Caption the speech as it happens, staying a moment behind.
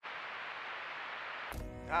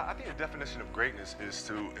I think the definition of greatness is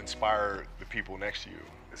to inspire the people next to you.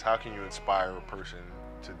 It's how can you inspire a person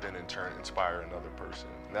to then in turn inspire another person.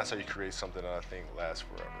 And that's how you create something that I think lasts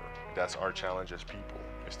forever. That's our challenge as people,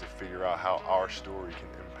 is to figure out how our story can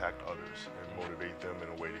impact others and motivate them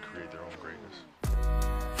in a way to create their own greatness.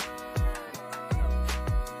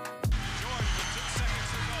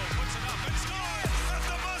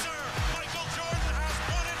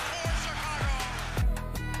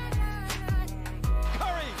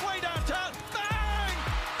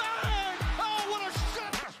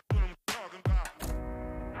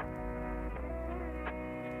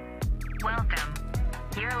 Welcome.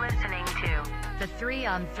 You're listening to the 3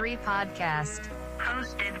 on 3 podcast,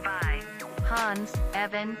 hosted by Hans,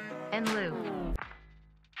 Evan, and Lou.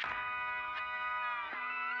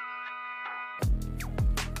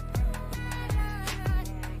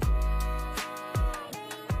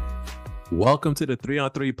 Welcome to the 3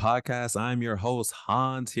 on 3 podcast. I'm your host,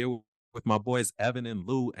 Hans, here with my boys, Evan and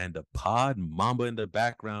Lou, and the pod Mamba in the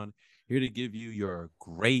background, here to give you your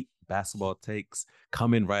great basketball takes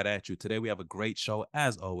coming right at you. Today, we have a great show,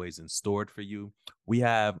 as always, in stored for you. We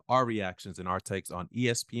have our reactions and our takes on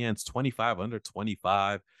ESPN's 25 under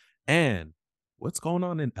 25 and what's going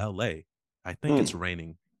on in LA. I think it's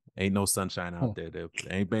raining. Ain't no sunshine out there. There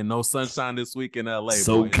ain't been no sunshine this week in LA.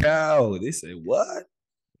 SoCal. They say what?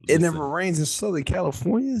 It never rains in Southern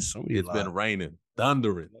California. It's been raining,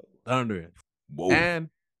 thundering. Whoa. And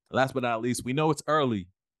last but not least, we know it's early,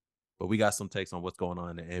 but we got some takes on what's going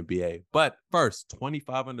on in the NBA. But first,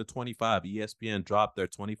 25 under 25. ESPN dropped their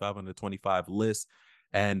 25 under 25 list,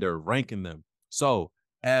 and they're ranking them. So,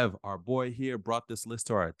 Ev, our boy here, brought this list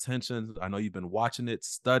to our attention. I know you've been watching it,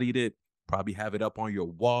 studied it, probably have it up on your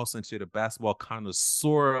wall since you're the basketball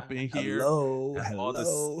connoisseur up in here. Have all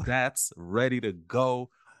the stats ready to go.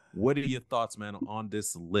 What are your thoughts, man, on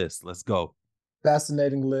this list? Let's go.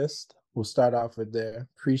 Fascinating list. We'll start off with there.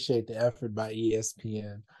 Appreciate the effort by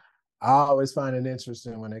ESPN. I always find it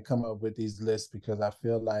interesting when they come up with these lists because I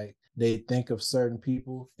feel like they think of certain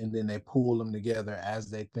people and then they pull them together as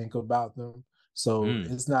they think about them. So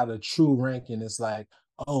it's not a true ranking. It's like,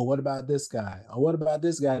 oh, what about this guy? Or what about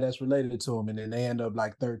this guy that's related to him? And then they end up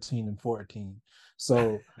like 13 and 14.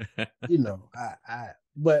 So,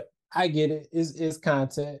 but I get it. It's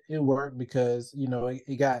content. It worked because,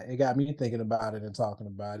 it got me thinking about it and talking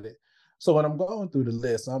about it. So when I'm going through the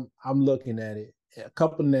list, I'm looking at it. A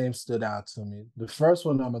couple of names stood out to me. The first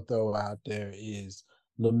one I'm gonna throw out there is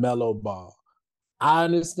LaMelo Ball. I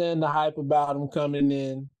understand the hype about him coming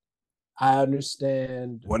in. I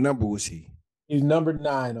understand. What number was he? He's number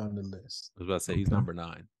 9 on the list. I was about to say he's number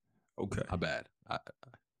 9. Okay, my bad. I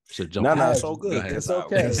should jump. No, it's so good. It's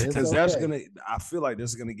okay. Because that's gonna. I feel like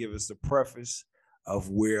that's gonna give us the preface of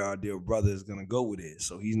where our dear brother is gonna go with it.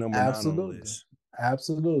 So he's number 9 on the list.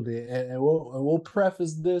 Absolutely. And we'll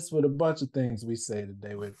preface this with a bunch of things we say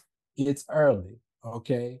today with it's early,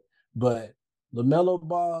 okay? But LaMelo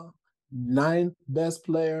Ball, 9th best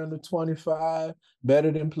player under 25,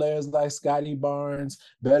 better than players like Scotty Barnes,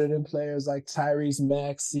 better than players like Tyrese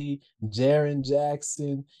Maxey, Jaren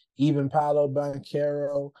Jackson, even Paolo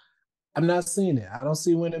Banchero. I'm not seeing it. I don't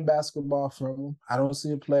see winning basketball from him. I don't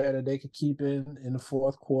see a player that they could keep in the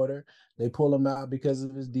fourth quarter. They pull him out because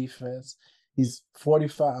of his defense. He's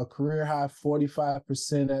 45, a career high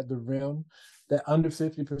 45% at the rim. That under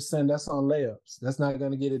 50%, that's on layups. That's not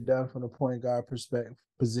going to get it done from the point guard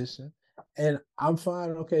position. And I'm fine.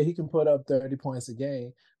 Okay, he can put up 30 points a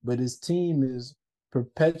game, but his team is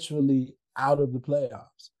perpetually out of the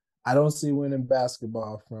playoffs. I don't see winning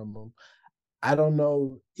basketball from him. I don't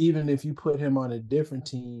know, even if you put him on a different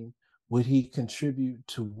team, would he contribute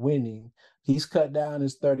to winning? He's cut down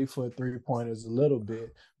his 30-foot three-pointers a little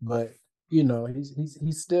bit, but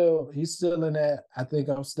he's still in that. I think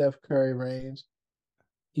I'm Steph Curry range.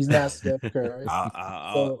 He's not Steph Curry.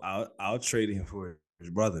 I'll trade him for his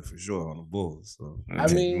brother for sure on the Bulls. So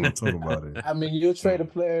we'll talk about it. You'll trade a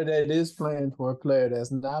player that is playing for a player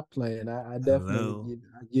that's not playing. I definitely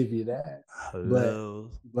give you that.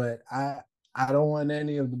 But I don't want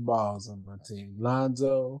any of the balls on my team.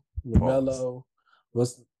 Lonzo, LaMelo,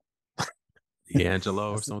 what's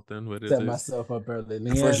D'Angelo or something? What is it? Set myself up early.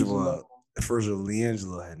 First of all,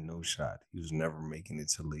 LiAngelo had no shot. He was never making it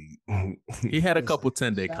to league. He had a couple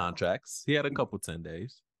 10-day contracts. He had a couple 10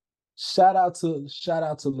 days. Shout out to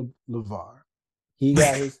LeVar. He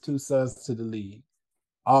got his 2 sons to the league.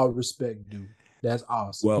 All respect due. That's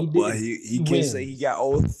awesome. He can't say he got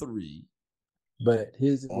all 3. But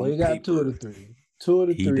he got 2 of the 3. 2 of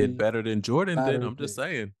the 3. He did better than Jordan did. I'm just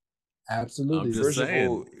saying. Absolutely. First of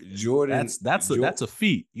all, Jordan. That's a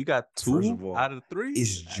feat. You got 2 out of 3.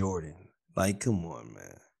 It's Jordan. Like, come on,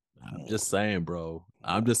 man. I'm just saying, bro.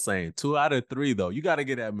 I'm just saying. 2 out of 3, though. You got to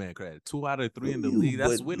get that man credit. 2 out of 3 in the league.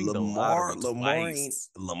 That's But winning the lottery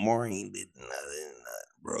Lamar ain't did nothing,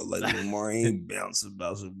 bro. Like Lamar ain't bouncing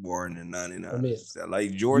more in the 99.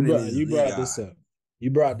 Like Jordan is you the brought guy. this up.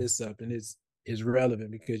 You brought this up, and it's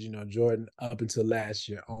relevant because Jordan up until last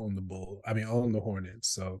year owned the Hornets.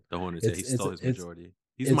 So the Hornets, he stole his majority.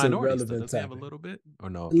 He's a minority. relevant Does he have a topic. little bit, or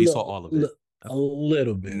no? He saw all of it. A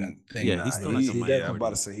little bit, I think. Yeah, he's still like a minority. I'm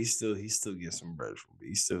about to say he still gets some bread from it.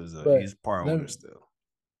 He still is he's part owner still.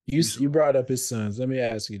 You brought up his sons. Let me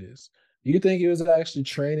ask you this. Do you think he was actually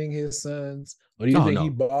training his sons? Or do you think he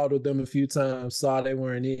balled with them a few times, saw they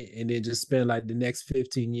weren't it, and then just spent like the next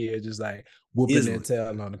 15 years just like whooping their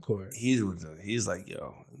tail on the court? He's like,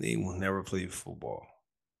 yo, they will never play football.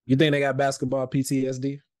 You think they got basketball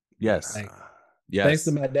PTSD? Yes. Yes. Thanks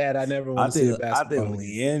to my dad, I never want to see a basketball. I think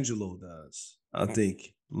LiAngelo does. I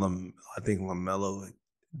think LaMelo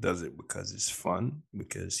does it because it's fun,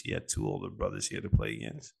 because he had 2 older brothers he had to play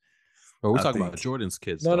against. But we're talking about Jordan's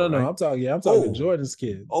kids. No. Right? I'm talking Jordan's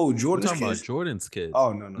kids. Oh, Jordan's kids. About Jordan's kids.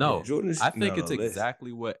 Oh, no. I think it's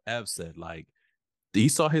exactly what Ev said. Like, he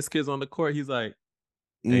saw his kids on the court. He's like,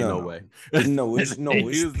 ain't no way. No, it's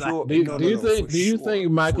pure. Do you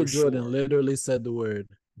think Michael Jordan literally said the word,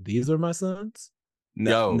 "These are my sons"?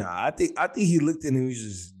 No. I think he looked at him. He was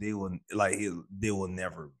just they will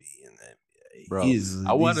never be in that NBA. Bro,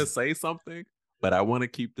 I want to say something, but I want to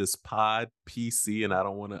keep this pod PC, and I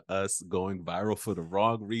don't want us going viral for the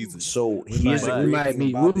wrong reasons. So we might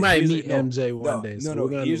meet MJ one day. No.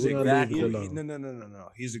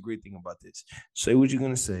 Here's the great thing about this. Say what you're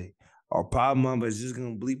gonna say. Our pod mama is just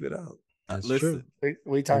gonna bleep it out. Listen. Wait,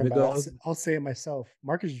 what are you talking about? I'll say it myself.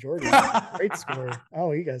 Marcus Jordan, great scorer. Oh,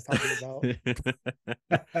 what are you guys talking about?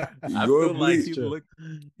 I feel like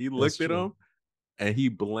he looked at him and he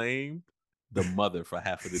blamed the mother for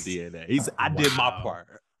half of the DNA. He said, I did my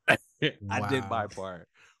part. I did my part.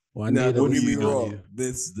 Well, what do you mean wrong?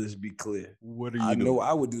 Let's be clear. What are you doing? I know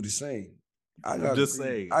I would do the same. I'm just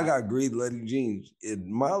saying. I got great athletic genes. And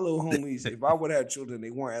my little homies, if I would have children,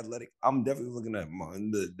 they weren't athletic, I'm definitely looking at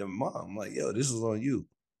the mom. I'm like, yo, this is on you.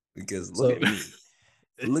 Because look at me.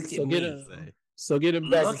 Look at me. So get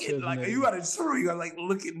him back. Look you gotta like,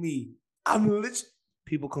 look at me. I'm literally,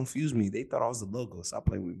 people confuse me. They thought I was the logo. Stop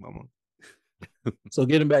playing with mama. So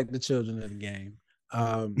getting back to children of the game.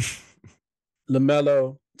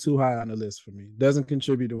 LaMelo, too high on the list for me. Doesn't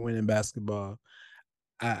contribute to winning basketball.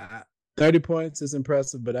 30 points is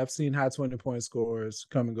impressive, but I've seen high 20-point scorers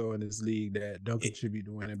come and go in this league that don't contribute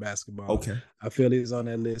to winning basketball. Okay. I feel he's on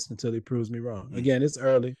that list until he proves me wrong. Again, it's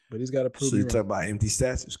early, but he's got to prove me wrong. So you talk about empty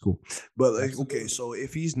stats, it's cool. But okay, so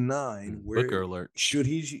if he's 9, should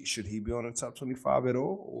he be on the top 25 at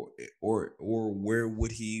all? Or where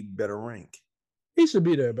would he better rank? He should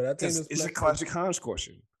be there, but I think it's a classic Hans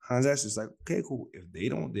question. Hans asks is like, okay, cool. If they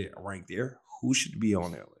don't rank there, who should be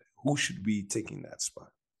on there? Who should be taking that spot?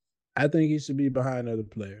 I think he should be behind other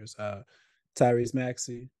players. Tyrese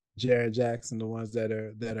Maxey, Jaren Jackson, the ones that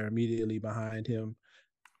are immediately behind him.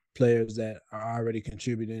 Players that are already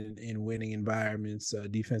contributing in winning environments.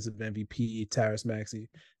 Defensive MVP, Tyrese Maxey,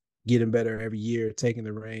 getting better every year, taking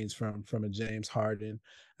the reins from a James Harden.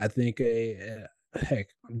 I think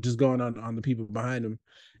I'm just going on the people behind him.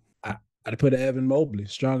 I'd put Evan Mobley,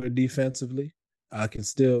 stronger defensively, can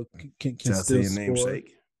still score.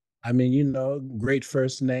 Namesake. I mean, great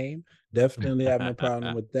first name. Definitely have no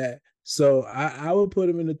problem with that. So I would put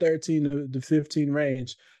him in the 13 to 15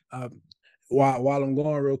 range. While I'm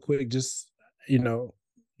going real quick, just,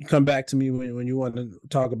 come back to me when you want to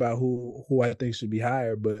talk about who I think should be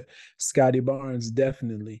higher. But Scotty Barnes,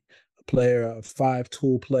 definitely a player, a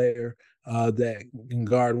 5-tool player that can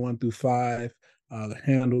guard 1 through 5.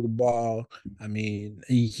 Handle the ball. I mean,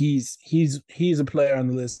 he's a player on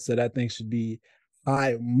the list that I think should be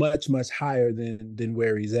high, much higher than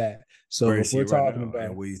where he's at. So if we're talking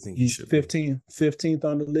about where you think he's 15th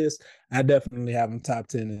on the list, I definitely have him top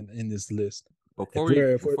 10 in this list. Before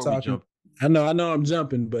we're talking, I know I'm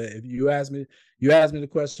jumping, but if you ask me the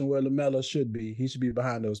question where LaMelo should be, he should be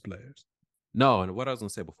behind those players. No, and what I was gonna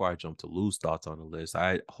say before I jump to Lou's thoughts on the list,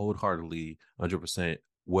 I wholeheartedly 100%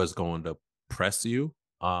 was going to press you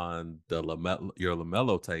on your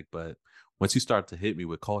LaMelo take, but once you start to hit me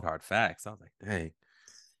with cold hard facts, I was like, dang.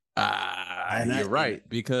 You're right,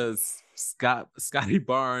 because Scotty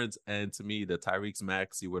Barnes and, to me, the Tyrese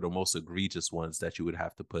Maxey were the most egregious ones that you would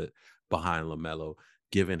have to put behind LaMelo,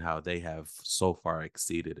 given how they have so far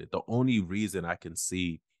exceeded it. The only reason I can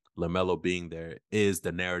see LaMelo being there is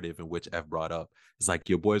the narrative in which F brought up. It's like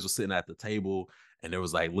your boys were sitting at the table And it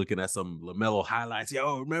was like looking at some LaMelo highlights.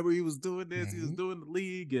 Yo, remember he was doing this, he was doing the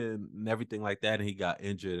league and everything like that. And he got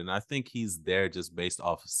injured. And I think he's there just based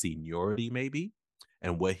off of seniority, maybe,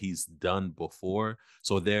 and what he's done before.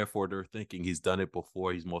 So therefore, they're thinking he's done it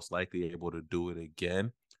before. He's most likely able to do it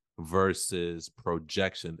again versus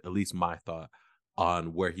projection, at least my thought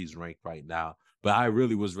on where he's ranked right now. But I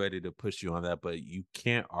really was ready to push you on that. But you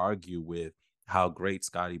can't argue with how great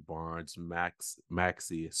Scotty Barnes,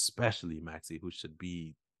 Maxey, especially Maxey, who should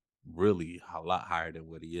be really a lot higher than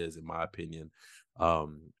what he is, in my opinion.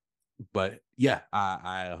 But yeah,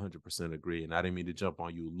 I 100% agree. And I didn't mean to jump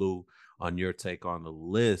on you, Lou, on your take on the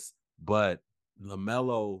list. But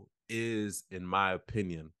LaMelo is, in my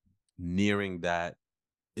opinion, nearing that.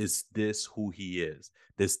 Is this who he is?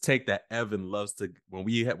 This take that Evan loves to when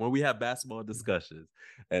we have basketball discussions,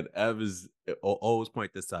 and Evans always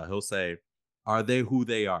point this out. He'll say, "Are they who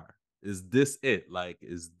they are? Is this it? Like,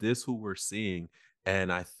 is this who we're seeing?"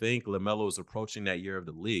 And I think LaMelo is approaching that year of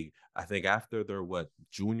the league. I think after their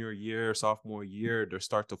junior year, sophomore year, they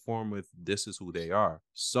start to form with this is who they are.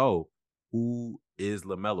 So who is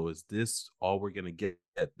LaMelo? Is this all we're going to get?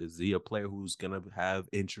 Is he a player who's going to have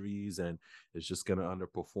injuries and is just going to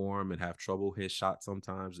underperform and have trouble hit shots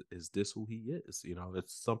sometimes? Is this who he is? You know,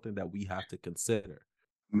 it's something that we have to consider.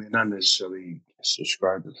 I mean, not necessarily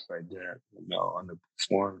subscribe to the fact that,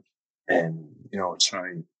 underperformed and,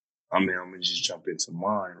 trying. I'm going to just jump into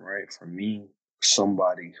mine, right? For me,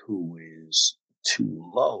 somebody who is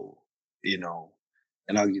too low, and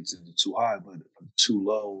I'll get to the too high, but too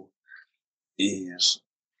low is,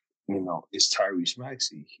 is Tyrese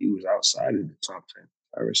Maxey. He was outside of the top 10.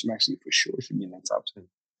 Tyrese Maxey for sure should be in the top 10.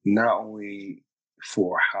 Not only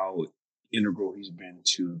for how integral he's been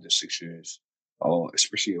to the Sixers,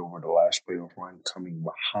 especially over the last playoff run, coming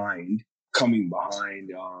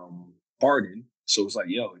behind Harden. So it's like,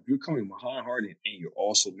 yo, if you're coming behind Harden and you're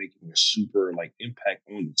also making a super impact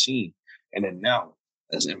on the team, and then now,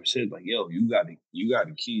 as Emma said, yo, you got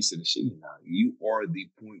the keys to the city now. You are the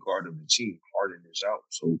point guard of the team. Harden is out,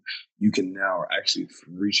 so you can now actually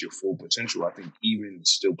reach your full potential. I think even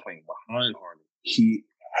still playing behind Harden, he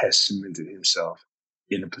has cemented himself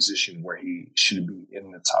in a position where he should be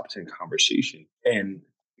in the top 10 conversation. And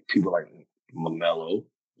people like LaMelo,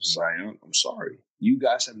 Zion, I'm sorry, you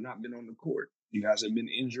guys have not been on the court. You guys have been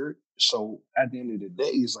injured. So at the end of the day,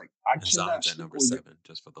 it's like I cannot. Zion's at number 7,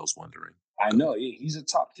 just for those wondering. I know he's a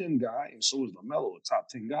top 10 guy, and so is LaMelo, a top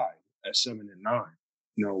 10 guy at 7 and 9.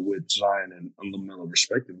 With Zion and LaMelo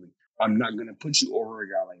respectively. I'm not gonna put you over a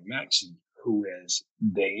guy like Maxey, who has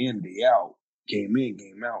day in, day out, game in,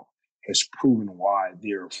 game out, has proven why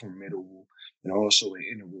they're formidable and also an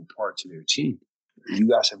integral part to their team. You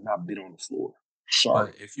guys have not been on the floor.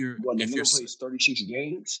 Sorry. But if you're plays 36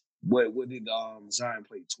 games, what did Zion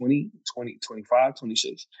play? 20, 25,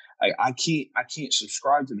 26? I can't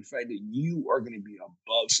subscribe to the fact that you are going to be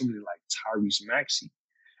above somebody like Tyrese Maxey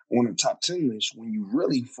on the top 10 list when you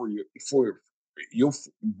really for your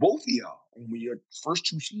both of y'all when your first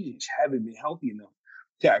 2 seasons haven't been healthy enough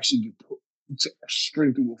to actually get put to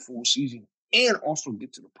straight through a full season and also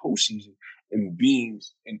get to the postseason and being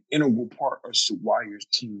an integral part as to why your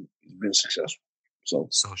team has been successful. So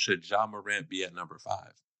should Ja Morant be at number 5?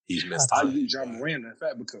 He's missed. I give Ja Morant in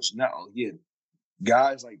fact because now again,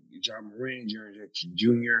 guys like Ja Morant, Jaren Jackson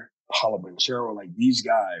Jr., Haliburton, like these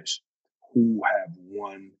guys who have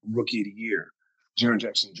won Rookie of the Year, Jaren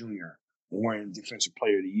Jackson Jr. won Defensive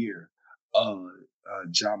Player of the Year,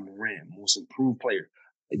 Ja Morant, Most Improved Player.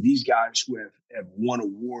 These guys who have won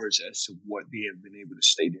awards as to what they have been able to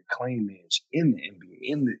state their claim is in the NBA,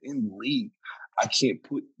 in the league. I can't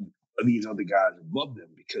put these other guys above them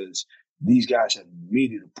because these guys have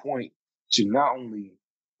made it a point to not only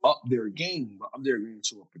up their game, but up their game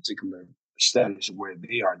to a particular status where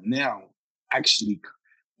they are now actually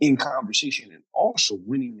in conversation and also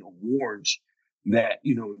winning awards that,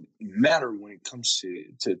 matter when it comes to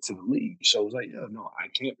the league. So it's like, no, I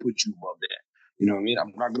can't put you above that. You know what I mean?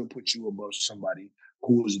 I'm not going to put you above somebody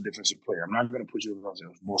who is a defensive player. I'm not going to put you above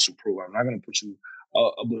most improved. I'm not going to put you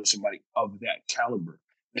above somebody of that caliber,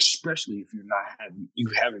 especially if you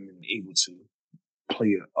haven't been able to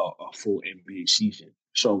play a full NBA season.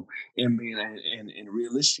 So, and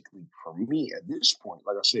realistically, for me at this point,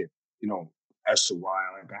 like I said, as to why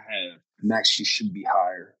I have Maxey should be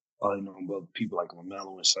higher, above people like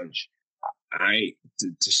LaMelo and such.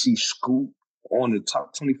 To see Scoot on the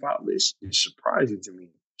top 25 list is surprising to me.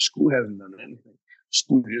 Scoot hasn't done anything.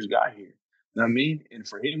 Scoot just got here. You know what I mean? And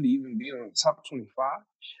for him to even be on the top 25,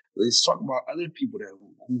 let's talk about other people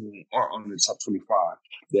who are on the top 25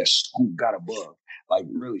 that Scoot got above. Like,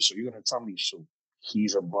 really? So you're going to tell me so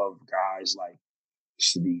he's above guys like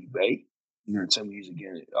Steve Bay. You're gonna tell me he's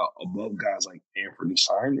again above guys like Anthony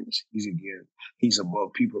Simons. He's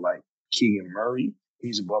above people like Keegan Murray.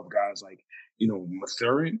 He's above guys like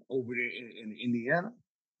Mathurin over there in Indiana.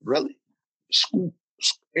 Really, school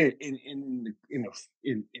in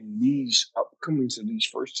these upcoming to these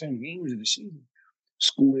first 10 games of the season,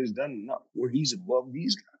 school has done enough where he's above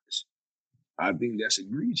these guys. I think that's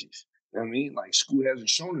egregious. You know what I mean? Like, school hasn't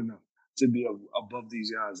shown enough to be above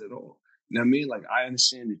these guys at all. You know what I mean? Like, I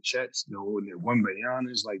understand the Chets, and the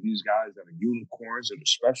Wembayanas, like these guys that are unicorns that are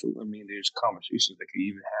special. I mean, there's conversations that could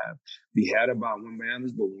even be had about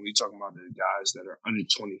Wembayanas, but when we talk about the guys that are under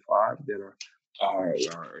 25 that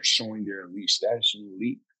are showing their elite status in the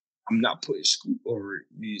league, I'm not putting Scoot over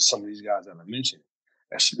some of these guys that I mentioned,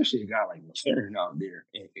 especially a guy like Mathurin out there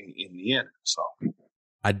in Indiana. So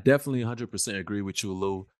I definitely 100% agree with you,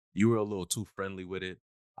 Lou. You were a little too friendly with it.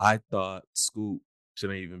 I thought Scoot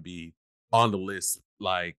shouldn't even be on the list.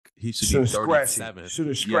 Like, he should be 37. Should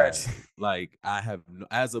have scratched. Yeah, like,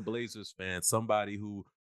 as a Blazers fan, somebody who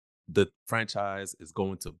the franchise is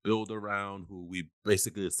going to build around, who we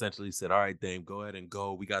basically essentially said, all right, Dame, go ahead and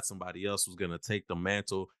go. We got somebody else who's going to take the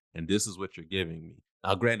mantle, and this is what you're giving me.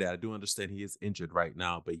 Now, granted, I do understand he is injured right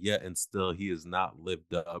now, but yet and still he has not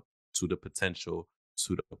lived up to the potential,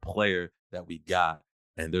 to the player that we got.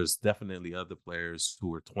 And there's definitely other players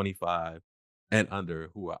who are 25 and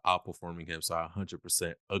under who are outperforming him. So I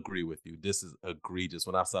 100% agree with you. This is egregious.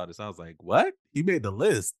 When I saw this, I was like, what? He made the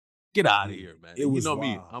list. Get out of here, man. It was me.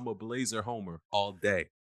 wild. I'm a Blazer homer all day.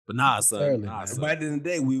 But nah, son. But at the end of the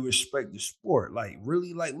day, we respect the sport. Like,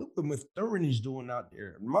 really, like, look what Mathurin is doing out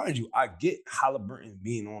there. Mind you, I get Halliburton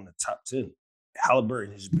being on the top 10.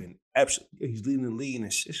 Halliburton has been absolutely, he's leading the league in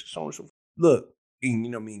assists, so on and so forth. Look,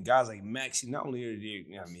 and, guys like Maxey, not only are they,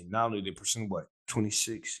 not only are they percent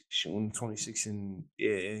 26, shooting 26 and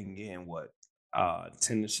getting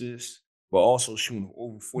 10 assists, but also shooting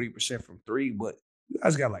over 40% from three. But you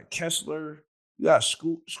guys got like Kessler, you got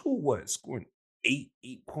School scoring eight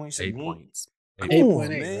points a game. 8 points.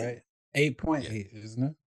 8.8, right? 8.8, isn't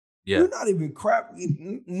it? Yeah. You're not even crap.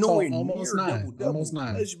 Nowhere almost near 9. double-double. Almost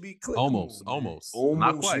 9. Let's be clear. Almost.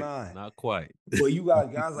 Not quite. 9. Not quite. But you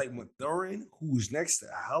got guys like Mathurin, who's next to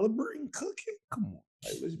Halliburton cooking. Come on.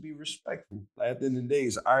 Like, let's be respectful. Like, at the end of the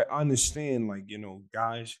day, I understand, like,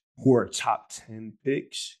 guys who are top 10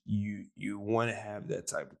 picks, you want to have that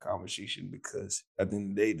type of conversation because at the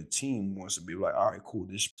end of the day, the team wants to be like, all right, cool,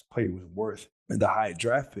 this player was worth the high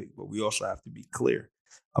draft pick. But we also have to be clear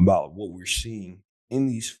about what we're seeing in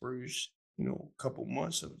these first, couple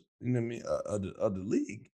months of the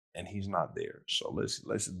league, and he's not there. So let's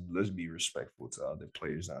be respectful to other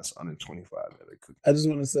players that's under 25 that are cooking. I just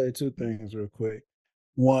want to say 2 things real quick.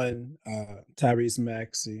 One, Tyrese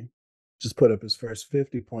Maxey just put up his first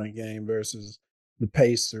 50-point game versus the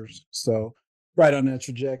Pacers. So right on that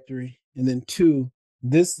trajectory. And then 2,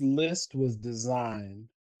 this list was designed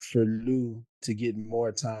for Lou to get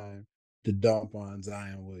more time to dump on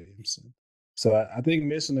Zion Williamson. So I think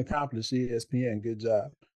mission accomplished, ESPN. Good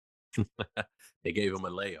job. They gave him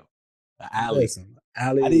a layup. An alley. Listen,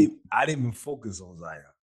 alley. I didn't even focus on Zion.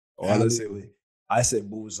 I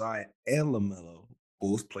said both Zion and LaMelo,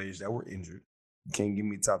 both players that were injured. You can't give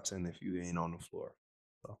me top 10 if you ain't on the floor.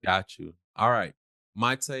 So. Got you. All right.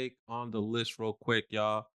 My take on the list real quick,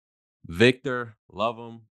 y'all. Victor, love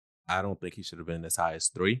him. I don't think he should have been as high as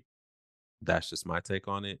 3. That's just my take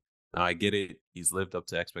on it. Now, I get it. He's lived up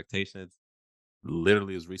to expectations.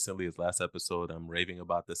 Literally as recently as last episode, I'm raving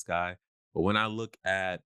about this guy. But when I look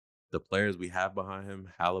at the players we have behind him,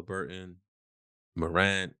 Halliburton,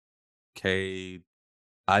 Morant, Cade,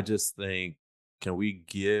 I just think, can we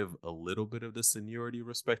give a little bit of the seniority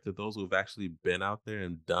respect to those who've actually been out there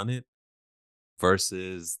and done it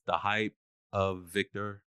versus the hype of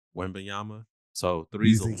Victor Wembanyama? So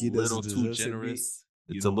 3 is a little too generous.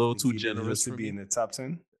 It's a little too generous to be in the top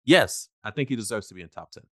 10. Yes, I think he deserves to be in top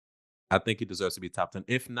 10. I think he deserves to be top 10.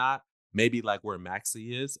 If not, maybe like where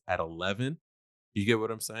Maxey is at 11. You get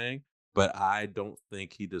what I'm saying? But I don't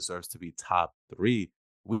think he deserves to be top 3.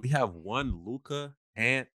 We have one Luka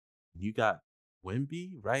and you got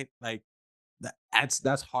Wemby, right? Like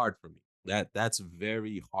that's hard for me. That's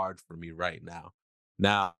very hard for me right now.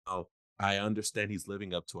 Now, I understand he's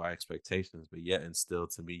living up to our expectations, but yet and still,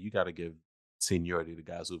 to me, you got to give seniority to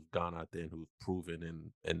guys who've gone out there and who've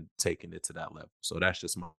proven and taken it to that level. So that's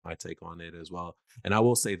just my take on it as well. And I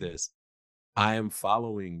will say this. I am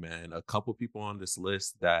following, man, a couple people on this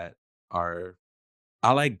list that are,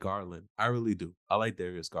 I like Garland. I really do. I like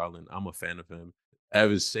Darius Garland. I'm a fan of him. I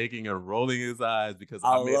was shaking and rolling his eyes because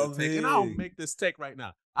I made a take. And I'll make this take right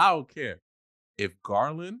now. I don't care. If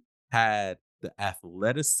Garland had the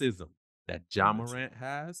athleticism that Ja Morant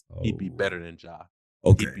has, he'd be better than Ja.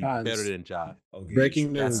 Okay. He'd be better than Ja. Okay.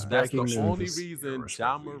 Breaking That's news. that's Breaking the news. only You're reason Ja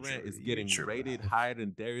respectfully Morant tripping. is You're getting tripping. rated higher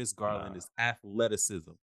than Darius Garland Nah. is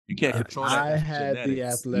athleticism. You can't Nah, control that. I That's had the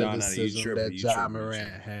genetics. you athleticism tripping. that You Ja tripping. You Morant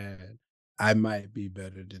tripping. had. I might be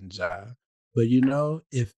better than Ja. But you know,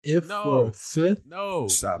 if for No, fifth, no,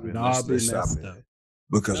 Stop it. no, Let's I'll be stop messed it. up.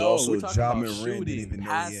 Because no. also We're talking Ja about Morant didn't shooting, even know he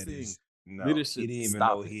had passing, his he leadership. didn't even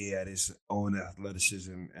Stop know it. he had his own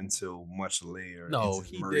athleticism until much later. No, into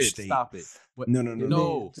he Murray did. State. Stop it. What? No.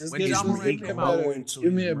 No, Just when give, Ja His, just Morant give he me a came better, out, growing to give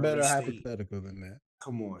his me a Murray better State. hypothetical than that.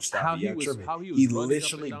 Come on, stop how it. he Y'all was tripping. how he was He running up and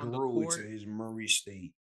literally down the grew court. into his Murray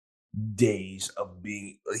State days of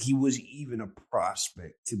being. He was even a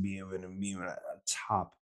prospect to be able to be a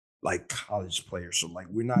top like college player. So like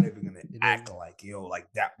we're not even gonna He act didn't. like like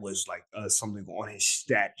that was like something on his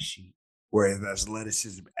stat sheet. Whereas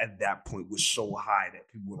athleticism at that point was so high that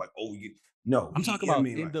people were like, "Oh, no." I'm talking I about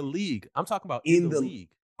mean, in like, the league. I'm talking about in in the the league.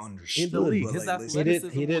 In the understood, league, but his like, listen,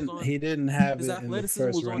 athleticism was on. He didn't have His it in the athleticism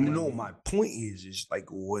first was on round. him. no, my point is like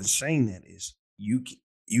what's saying that is you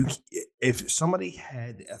if somebody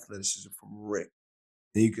had the athleticism from Rick,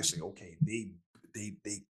 then you can say, okay,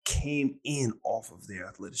 they came in off of their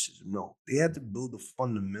athleticism. No, they had to build the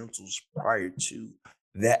fundamentals prior to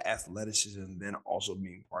that athleticism, then also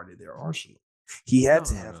being part of their arsenal. He had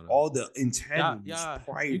to have No. all the Yeah, intangibles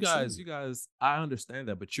prior you to. guys, I understand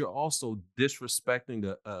that, but you're also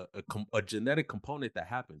disrespecting a genetic component that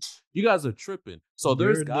happens. You guys are tripping. So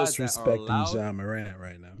there's You're guys that are disrespecting allowed. Ja Morant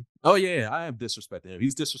right now. Oh yeah, I am disrespecting him.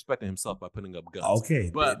 He's disrespecting himself by putting up guns.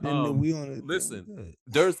 Okay, But then we on it. listen, Good.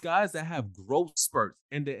 there's guys that have growth spurts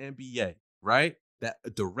in the NBA, right? That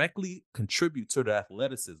directly contribute to the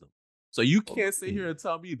athleticism. So you can't sit here and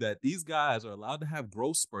tell me that these guys are allowed to have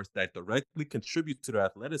growth spurts that directly contribute to their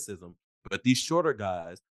athleticism, but these shorter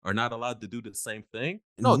guys are not allowed to do the same thing.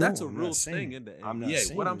 No, that's a I'm real not thing saying. in the I'm not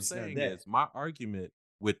NBA. What saying I'm it's not saying that. is my argument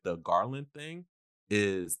with the Garland thing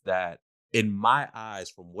is that in my eyes,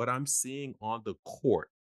 from what I'm seeing on the court,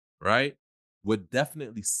 right, what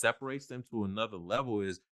definitely separates them to another level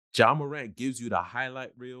is Ja Morant gives you the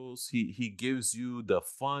highlight reels. He gives you the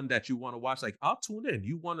fun that you want to watch. Like, I'll tune in.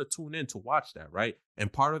 You want to tune in to watch that, right?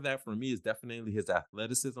 And part of that for me is definitely his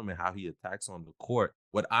athleticism and how he attacks on the court.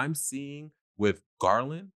 What I'm seeing with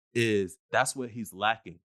Garland is that's what he's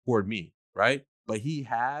lacking for me, right? But he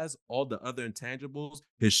has all the other intangibles,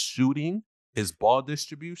 his shooting, his ball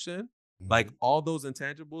distribution, like all those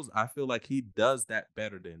intangibles. I feel like he does that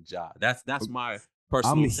better than Ja. That's my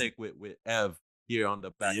personal take with Ev here on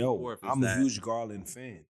the back and forth. Is I'm a that huge Garland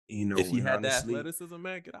fan. if he And had that honestly, athleticism,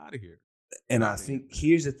 man, get out of here. and I think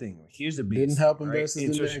here's the thing. Here's the Didn't biggest help thing, him right?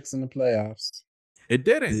 versus the Knicks in the playoffs. It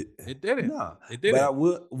didn't. The- It didn't. Nah, It but I didn't.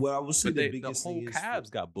 will say But the the biggest whole thing is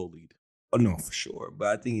Cavs got bullied. oh no, for sure.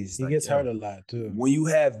 But I think it's He like gets hurt a lot too. when you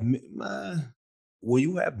have when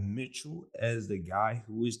you have Mitchell as the guy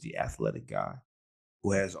who is the athletic guy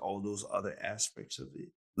who has all those other aspects of it.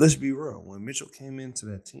 Let's be real. When Mitchell came into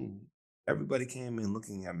that team, everybody came in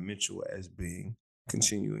looking at Mitchell as being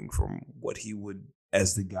continuing from what he would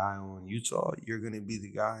as the guy on Utah. You're going to be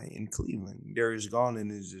the guy in Cleveland. Darius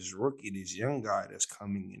Garland is this rookie, this young guy that's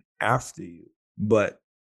coming in after you. But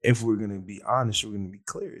if we're going to be honest, we're going to be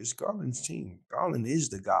clear. It's Garland's team. Garland is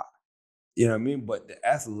the guy. You know what I mean? But the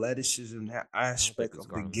athleticism, that aspect it's of the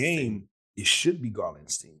Garland's game, team. It should be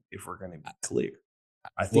Garland's team. If we're going to be clear,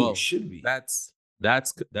 I think it should be. That's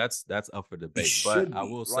up for debate. should But I be,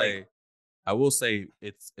 will like- say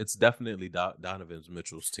it's definitely Donovan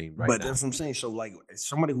Mitchell's team right but now. that's what I'm saying. So, like,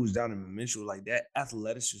 somebody who's down in Mitchell, like that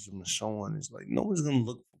athleticism and so on is like, no one's going to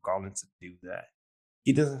look for Garland to do that.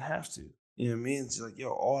 He doesn't have to. You know what I mean? It's like, yo,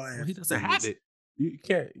 all I have He to doesn't do have is- it. You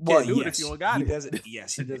can't Well, do yes, it if you don't got he it. doesn't.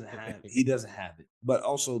 Yes, he doesn't have. He doesn't have it. But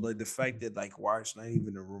also, like the fact that like why it's not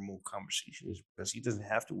even a remote conversation is because he doesn't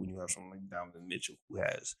have to when you have someone like Donovan Mitchell who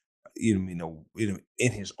has,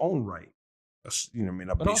 in his own right, you know what I mean.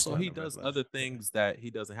 A But also, baseline he of does athleticism. other things that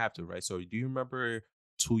he doesn't have to, right? So, do you remember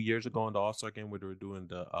 2 years ago in the All-Star game where they were doing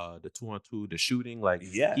the 2-on-2, the shooting? Like,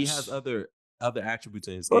 he has Yes. other attributes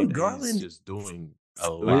in his Bro, game that Garland- he's just doing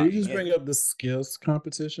a Will lot. you just Yeah. bring up the skills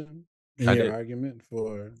competition in I your did. argument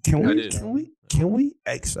for? Can I we? did. Can we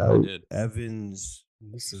X out did. Evans?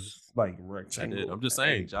 This is Like I rectangle. did. I'm just at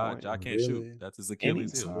any saying, Ja point. can't Really? shoot. That's his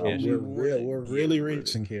Achilles heel. Anytime He can't we shoot. want to we're get really rid of-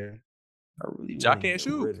 reaching here. I really Ja wanna can't get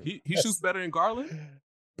shoot. rid of He Yes. shoots better than Garland.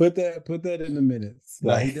 Put that in the minutes.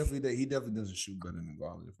 No, Like, he definitely doesn't shoot better than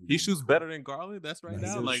Garland. if we He get shoots clear. better than Garland. That's right No, he now.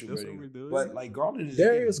 doesn't Like shoot that's better what we're than- doing. But like Garland is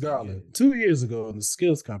Darius again, Garland 2 years ago in the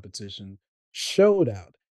skills competition showed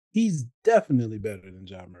out. He's definitely better than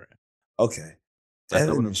Ja Morant. Okay. That's not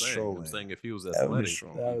what Evan I'm is saying. trolling. I'm saying if he was Evan is athletic,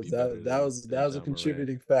 trolling. That he'd was be better that was a Ja Morant.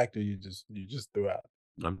 contributing factor you just threw out.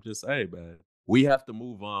 I'm just saying, man. We have to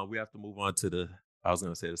move on. We have to move on to the. I was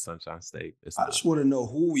gonna say the Sunshine State. It's I not. just want to know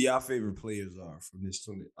who y'all favorite players are from this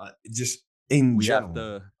tournament. Just in We have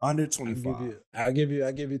general, to. under I'll 25. give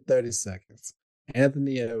you 30 seconds.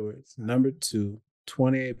 Anthony Edwards, number 2,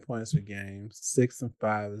 28 points per game, 6 and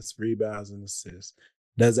 5 rebounds and assists.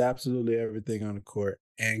 Does absolutely everything on the court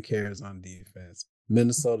and cares on defense.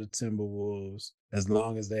 Minnesota Timberwolves, as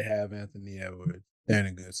long as they have Anthony Edwards, they're in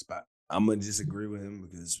a good spot. I'm gonna disagree with him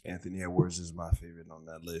because Anthony Edwards is my favorite on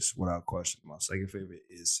that list without question. My second favorite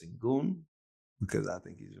is Sengun because I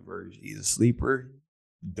think he's a sleeper,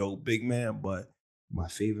 dope big man. But my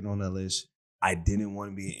favorite on that list, I didn't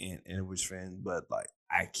want to be an Edwards fan, but like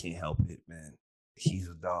I can't help it, man. He's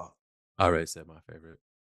a dog. I already said my favorite.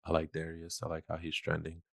 I like Darius. I like how he's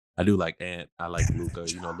trending. I do like Ant. I like Better than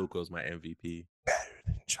Luca. Ja. Luca's my MVP. Better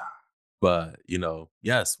than Ja. But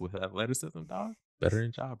yes, with athleticism, dog, better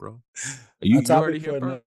than Ja, bro. A You topic already for here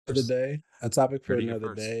another first. day. A topic for Heard it here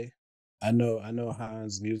another first. day. I know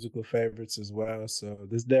Hans' musical favorites as well. So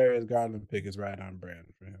this Darius Garland pick is right on brand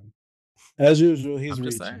for him. As usual, he's I'm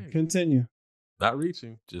just reaching. saying. Continue. Not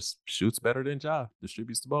reaching, just shoots better than Ja,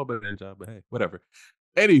 distributes the ball better than Ja. But hey, whatever.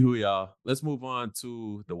 Anywho, y'all, let's move on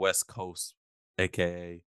to the West Coast,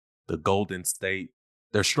 aka the Golden State.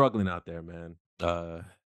 They're struggling out there, man.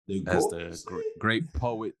 As the great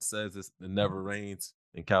poet says, it never rains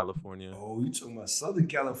in California. Oh, you talking about Southern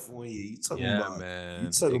California? You talking Yeah, about man.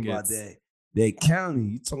 You talking It about gets- that county?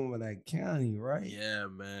 You talking about that county, right? Yeah,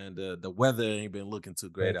 man. The weather ain't been looking too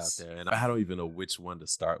great Yes. out there, and I don't even know which one to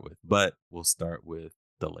start with. But we'll start with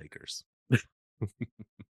the Lakers.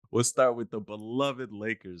 We'll start with the beloved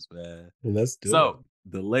Lakers, man. Let's do it. So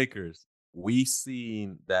the Lakers, we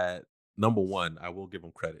seen that number one. I will give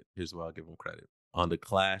them credit. Here's why I'll give them credit on the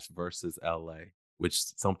clash versus LA, which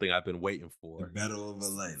is something I've been waiting The for. Battle of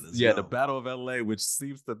LA. Let's Yeah, go. the Battle of LA, which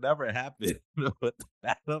seems to never happen. But the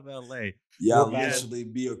Battle of LA. Y'all Yeah. literally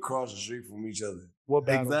be across the street from each other. What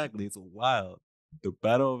battle? Exactly. It's wild. The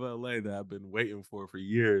Battle of LA that I've been waiting for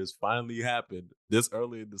years finally happened this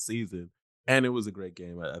early in the season. And it was a great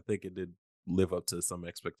game. I think it did live up to some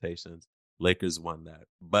expectations. Lakers won that.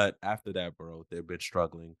 But after that, bro, they've been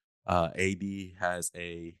struggling. AD has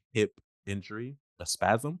a hip injury, a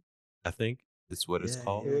spasm, I think is what it's Yeah,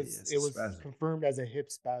 called. yeah. It was spasm. confirmed as a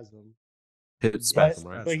hip spasm. Hip But, spasm,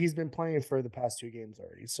 right? but he's been playing for the past 2 games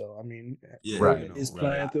already. So I mean, Yeah, Right. you know, He's right.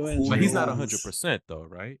 playing through Who injury. But he's not knows? 100% though,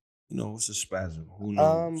 right? You know, it's a spasm. Who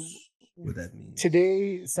knows what that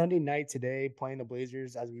means? Sunday night, playing the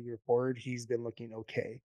Blazers as we reported, he's been looking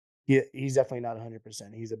okay. He's definitely not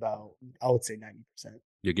 100%. He's about, I would say 90%.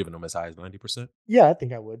 You're giving them as high as 90%? Yeah, I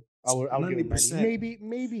think I would. I would give him 90. 90%.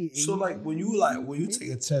 Maybe 80. So when you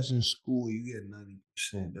take a test in school, you get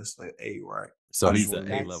 90%. That's like A, right? So I'm he's just an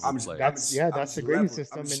wondering- A-level I'm just- player. I'm just- Yeah, I'm that's just the grading level-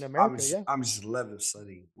 system I'm just- in America, I'm just, yeah. I'm just level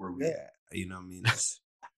studying where we Yeah. at. You know what I mean? It's,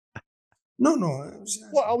 no. I'm just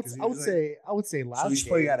Well, asking, 'cause he was like- I would say last So he's game,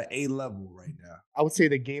 playing at an A level right now. I would say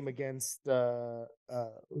the game against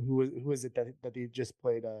who is it that he just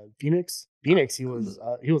played, Phoenix? Phoenix, he was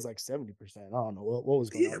like 70%. I don't know what was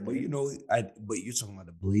going Yeah, on. but there. you know, but you're talking about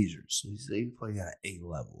the Blazers. So he's playing at an A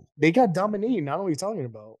level. They got dominating. I don't know what you're talking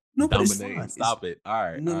about. No, but it's Dominating. fine. Stop it. All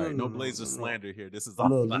right. No, all no, right. no, No no, Blazer no, no. slander here. This is all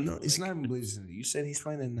No, about no, it's the not even Lakers. Blazers. You said he's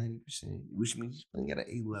playing at 90%, which means he's playing at an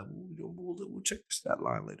A level. We'll check the stat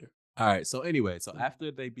line later. All right. So anyway,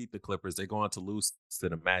 after they beat the Clippers, they go on to lose to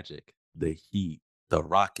the Magic, the Heat, the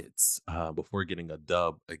Rockets, before getting a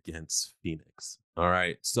dub against Phoenix. All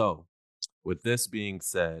right. So with this being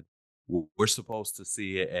said, we're supposed to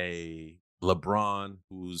see a LeBron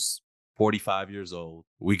who's 45 years old.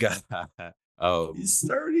 We got He's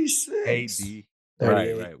 36. AD.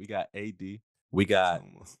 38. Right. We got AD. We got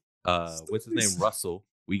what's his name? Russell.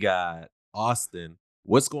 We got Austin.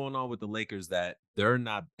 What's going on with the Lakers that they're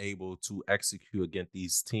not able to execute against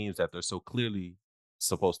these teams that they're so clearly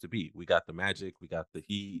supposed to beat? We got the Magic, we got the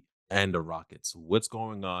Heat, and the Rockets. What's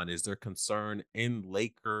going on? Is there concern in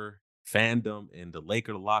Laker fandom, in the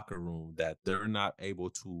Laker locker room, that they're not able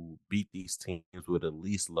to beat these teams with at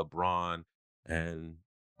least LeBron and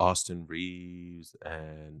Austin Reeves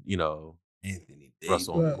and, Anthony Davis.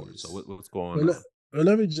 Russell on the court? So what's going on? Well,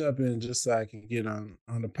 let me jump in just so I can get on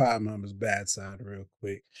the Pod Mama's bad side real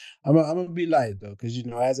quick. I'm gonna be light though, because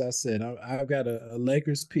as I said, I've got a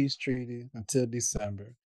Lakers peace treaty until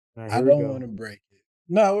December. Right, I here we don't go. want to break it.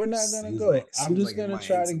 No, we're not gonna Seems go. like- I'm seems just like it gonna might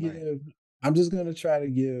try end to tonight. give. I'm just gonna try to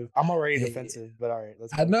give. I'm already Hey, defensive, but all right,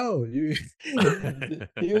 let's I go. know you.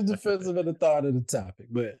 He was defensive at the thought of the topic,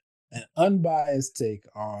 but an unbiased take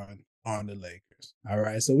on the Lakers. Lakers. All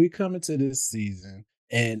right. So we come into this season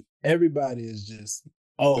and everybody is just,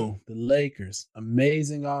 oh, the Lakers,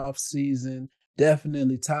 amazing off season,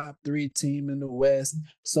 definitely top 3 team in the West.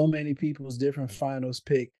 So many people's different finals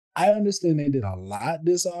pick. I understand they did a lot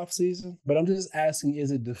this offseason, but I'm just asking,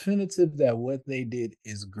 is it definitive that what they did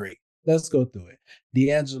is great? Let's go through it.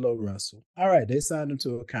 D'Angelo Russell. All right, they signed him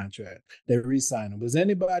to a contract. They re-signed him. Was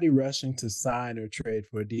anybody rushing to sign or trade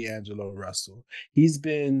for D'Angelo Russell? He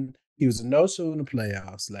was a no-show in the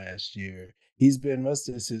playoffs last year. He's been,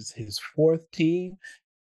 his fourth team.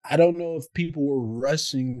 I don't know if people were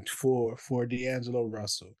rushing for D'Angelo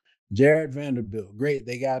Russell. Jared Vanderbilt, great.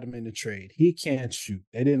 They got him in the trade. He can't shoot.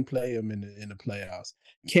 They didn't play him in the playoffs.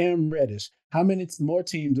 Cam Reddish. How many more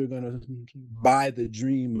teams are going to buy the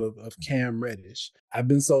dream of Cam Reddish? I've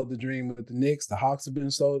been sold the dream with the Knicks. The Hawks have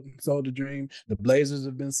been sold the dream. The Blazers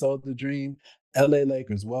have been sold the dream. LA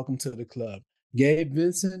Lakers, welcome to the club. Gabe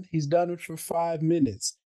Vincent, he's done it for 5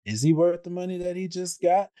 minutes. Is he worth the money that he just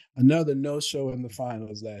got? Another no-show in the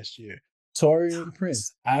finals last year. Taurean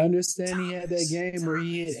Prince. I understand he had that game where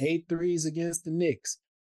he hit 8 threes against the Knicks.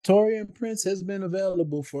 Taurean Prince has been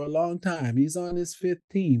available for a long time. He's on his 5th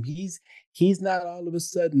team. He's not all of a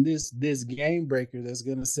sudden this game breaker that's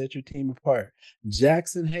going to set your team apart.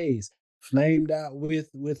 Jackson Hayes flamed out with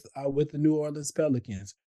the New Orleans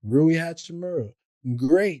Pelicans. Rui Hachimura,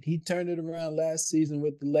 great. He turned it around last season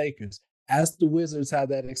with the Lakers. Ask the Wizards how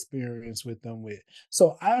that experience with them went.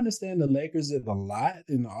 So I understand the Lakers did a lot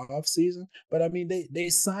in the offseason, but I mean, they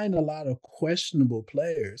signed a lot of questionable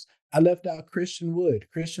players. I left out Christian Wood.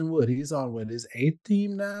 Christian Wood, he's on his 8th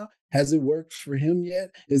team now. Has it worked for him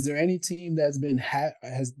yet? Is there any team that's been that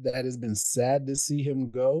has been sad to see him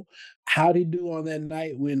go? How'd he do on that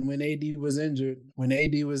night when AD was injured? When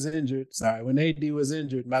AD was injured,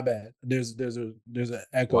 my bad. There's an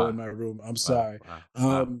echo in my room. I'm sorry.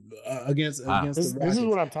 Against the Rockets. This is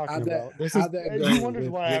what I'm talking about. How'd that go he wonders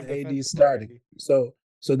with why I have AD defensive starting? priority.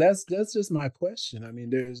 So that's just my question. I mean,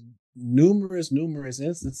 there's numerous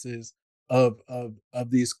instances of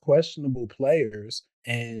these questionable players,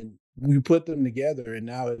 and we put them together, and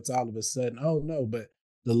now it's all of a sudden, oh no, but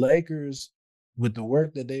the Lakers, with the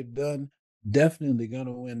work that they've done, definitely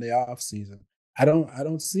gonna win the offseason. I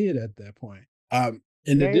don't see it at that point.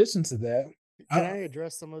 In addition to that, can I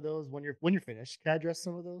address some of those when you're finished? Can I address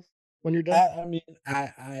some of those when you're done? I mean,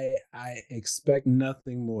 I expect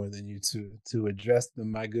nothing more than you to address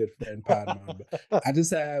them, my good friend Padman. But I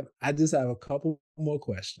just have a couple more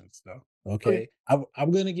questions though. Okay,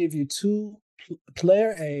 I'm gonna give you 2,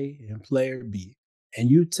 player A and player B, and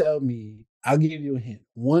you tell me. I'll give you a hint.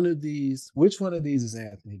 Which one of these is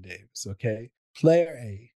Anthony Davis? Okay, player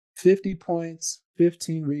A, 50 points,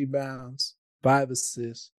 15 rebounds, 5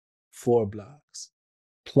 assists, 4 blocks.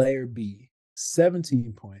 Player B,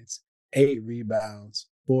 17 points, 8 rebounds,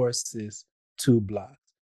 4 assists, 2 blocks.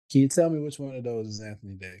 Can you tell me which one of those is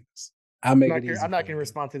Anthony Davis? I'm not going to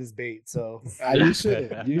respond to this bait, so you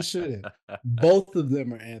shouldn't. You shouldn't. Both of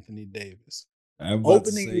them are Anthony Davis.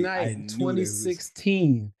 Opening night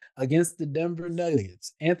 2016 against the Denver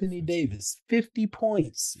Nuggets. Anthony Davis, 50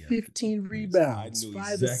 points, 15 rebounds,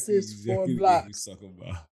 5 assists, 4 blocks.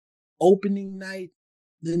 Opening night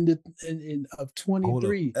of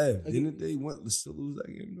 23. Didn't they still lose that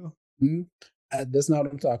game though? That's not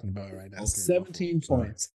what I'm talking about right now. Okay, 17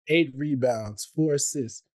 points, 8 rebounds, 4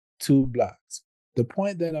 assists, 2 blocks. The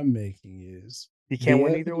point that I'm making is you can't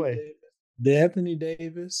win either way. The Anthony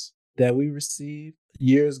Davis that we received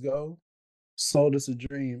years ago sold us a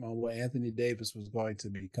dream on what Anthony Davis was going to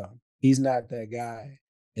become. He's not that guy,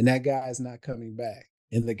 and that guy is not coming back.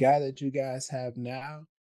 And the guy that you guys have now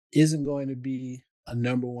isn't going to be a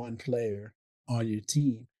number 1 player on your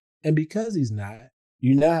team. And because he's not,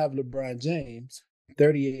 you now have LeBron James,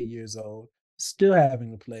 38 years old, still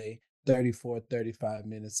having to play 34, 35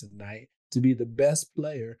 minutes a night to be the best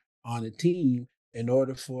player on a team in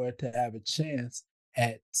order for it to have a chance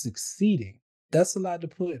at succeeding. That's a lot to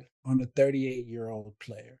put on a 38-year-old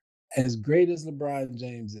player. As great as LeBron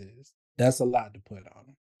James is, that's a lot to put on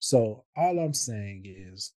him. So all I'm saying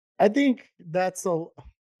is, I think that's how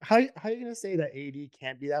are you gonna say that AD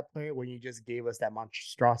can't be that player when you just gave us that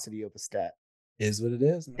monstrosity of a stat? Is what it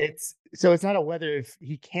is. Man. It's not a whether if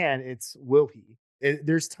he can, it's will he.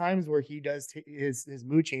 There's times where he does his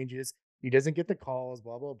mood changes. He doesn't get the calls.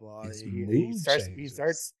 Blah blah blah. He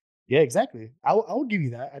starts. Yeah, exactly. I will give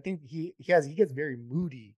you that. I think he gets very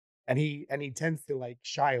moody, and he tends to like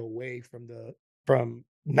shy away from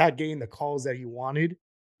not getting the calls that he wanted,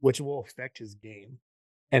 which will affect his game.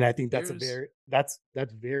 And I think that's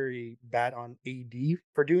very bad on AD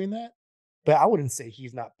for doing that. But I wouldn't say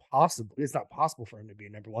he's not possible. It's not possible for him to be a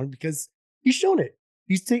number 1 because He's shown it.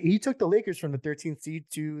 He took the Lakers from the 13th seed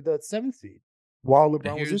to the 7th seed while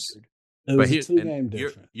LeBron was injured. It was a 2-game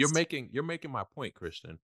difference. You're making my point,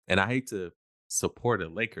 Christian. And I hate to support a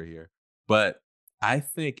Laker here, but I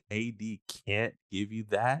think AD can't give you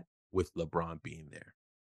that with LeBron being there.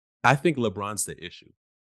 I think LeBron's the issue.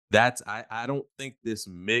 I don't think this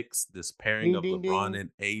mix, this pairing of LeBron and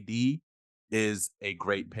AD is a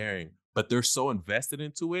great pairing, but they're so invested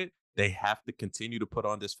into it. They have to continue to put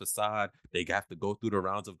on this facade. They have to go through the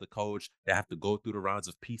rounds of the coach. They have to go through the rounds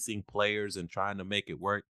of piecing players and trying to make it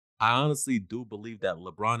work. I honestly do believe that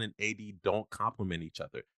LeBron and AD don't complement each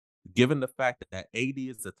other. Given the fact that AD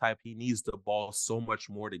is the type, he needs the ball so much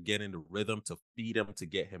more to get into rhythm, to feed him, to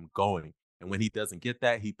get him going. And when he doesn't get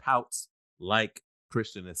that, he pouts, like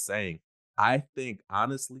Christian is saying. I think,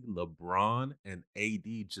 honestly, LeBron and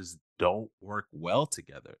AD just don't work well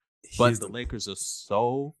together. But the Lakers are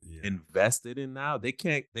so invested in now, they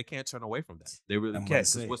can't turn away from that. They really can't,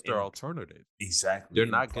 because what's their alternative? Exactly. They're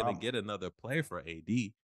not going to get another player for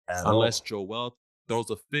AD unless Joel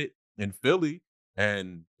throws a fit in Philly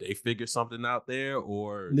and they figure something out there,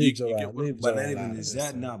 or but not even is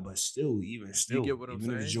that not, but still, you get what I'm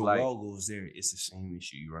saying? If Joel goes there, it's the same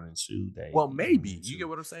issue you run into. Well, maybe you get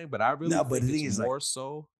what I'm saying, but I really think it's more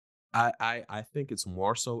so. I think it's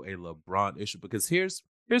more so a LeBron issue, because here's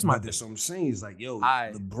my thing. That's what I'm saying. Is like,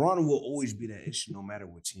 LeBron will always be that issue no matter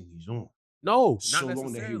what team he's on. No, so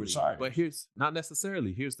long that he retires. But not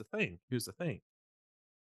necessarily. Here's the thing.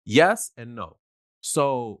 Yes and no.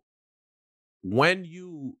 So when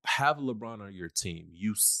you have LeBron on your team,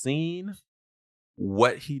 you've seen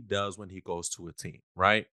what he does when he goes to a team,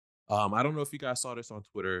 right? I don't know if you guys saw this on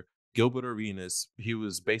Twitter. Gilbert Arenas, he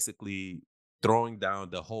was basically throwing down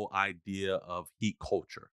the whole idea of Heat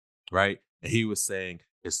culture, right? And he was saying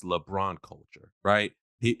it's LeBron culture, right?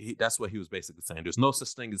 He that's what he was basically saying. There's no such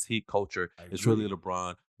thing as Heat culture. It's really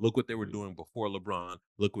LeBron. Look what they were doing before LeBron.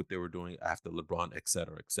 Look what they were doing after LeBron, et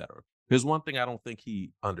cetera, et cetera. Here's one thing I don't think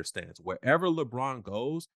he understands. Wherever LeBron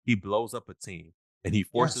goes, he blows up a team and he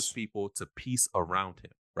forces people to piece around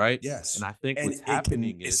him, right? Yes. And I think what's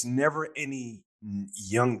happening is it's never any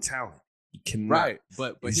young talent. You cannot. Right.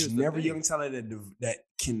 But it's never young talent that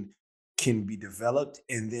can be developed.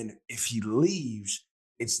 And then if he leaves,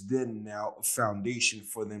 it's then now a foundation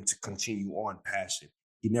for them to continue on past it.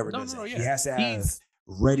 He never does that. Yeah. He has to have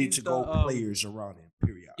ready-to-go players around him,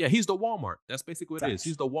 period. Yeah, he's the Walmart. That's basically what it is.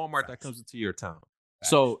 He's the Walmart that comes into your town.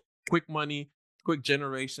 So quick money, quick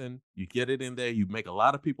generation. You get it in there. You make a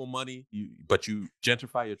lot of people money, but you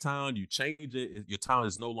gentrify your town. You change it. Your town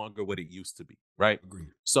is no longer what it used to be, right? Agreed.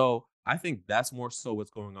 So I think that's more so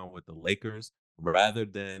what's going on with the Lakers rather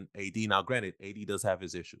than AD. Now, granted, AD does have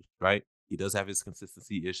his issues, right? He does have his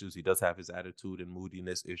consistency issues. He does have his attitude and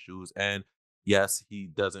moodiness issues. And yes, he's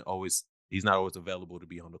not always available to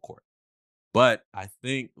be on the court. But I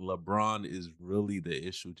think LeBron is really the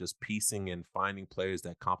issue, just piecing and finding players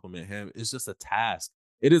that complement him. It's just a task.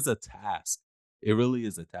 It is a task. It really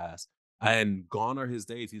is a task. And gone are his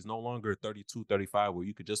days. He's no longer 32, 35, where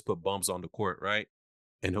you could just put bums on the court, right?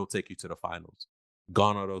 And he'll take you to the finals.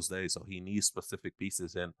 Gone are those days. So he needs specific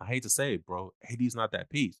pieces. And I hate to say it, bro, AD's not that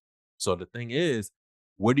piece. So the thing is,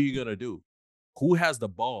 what are you going to do? Who has the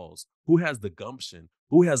balls? Who has the gumption?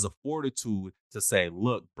 Who has the fortitude to say,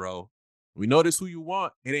 look, bro, we know this who you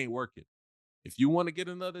want. It ain't working. If you want to get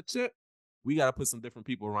another chip, we got to put some different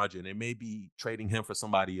people around you. And they may be trading him for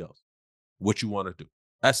somebody else. What you want to do?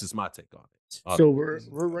 That's just my take on it. So we're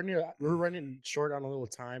running short on a little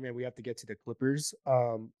time, and we have to get to the Clippers.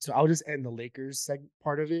 So I'll just end the Lakers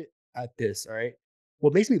part of it at this. All right.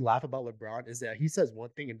 What makes me laugh about LeBron is that he says one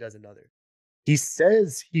thing and does another. He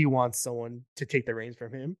says he wants someone to take the reins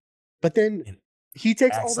from him, but then he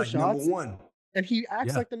takes all the shots and he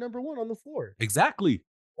acts like the number one on the floor. Exactly.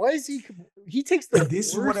 Why is he takes the this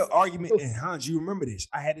is what an argument, and Hans, you remember this.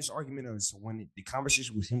 I had this argument when the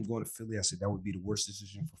conversation with him going to Philly, I said that would be the worst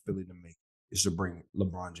decision for Philly to make, is to bring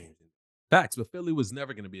LeBron James in. Facts, but Philly was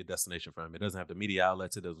never going to be a destination for him. It doesn't have the media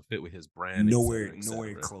outlets. It doesn't fit with his brand. Nowhere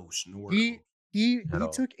close. He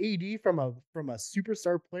took AD from a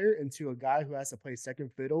superstar player into a guy who has to play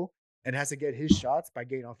second fiddle and has to get his shots by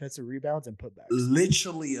getting offensive rebounds and putbacks.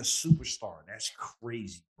 Literally a superstar. That's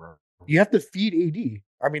crazy, bro. You have to feed AD.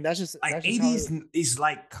 I mean, that's just like AD is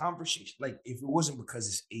like conversation. Like if it wasn't because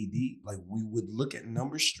it's AD, like we would look at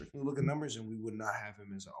numbers, strictly look at numbers, and we would not have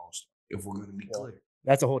him as an all-star. If we're going to be clear,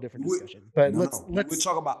 that's a whole different discussion. But let's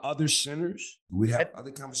talk about other centers. We have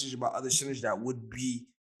other conversations about other centers that would be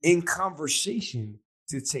in conversation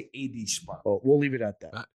to take AD's spot. Well, we'll leave it at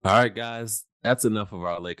that. All right, guys. That's enough of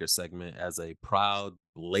our Lakers segment. As a proud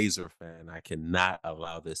Blazer fan. I cannot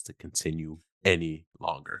allow this to continue any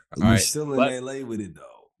longer. All We're right. still in But LA with it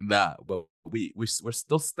though. nah, but we're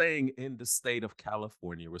still staying in the state of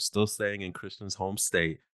California. We're still staying in Christian's home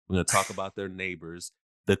state. We're gonna talk about their neighbors,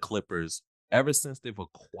 the Clippers. Ever since they've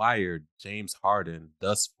acquired James Harden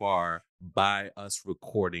thus far, by us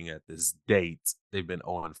recording at this date, they've been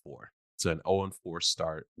 0-4. So an 0-4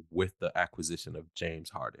 start with the acquisition of James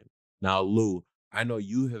Harden. Now, Lou, I know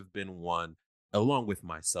you have been one, along with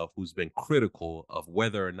myself, who's been critical of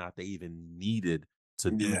whether or not they even needed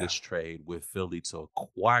to do Yeah. this trade with Philly to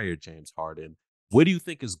acquire James Harden. What do you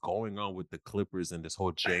think is going on with the Clippers and this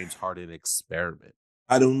whole James Harden experiment?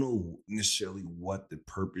 I don't know necessarily what the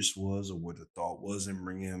purpose was or what the thought was in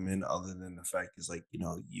bringing him in, other than the fact is like,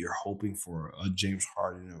 you're hoping for a James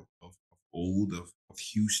Harden of old of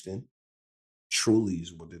Houston. Truly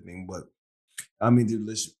is what the thing. But I mean, dude,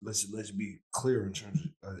 let's be clear in terms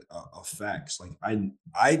of facts. Like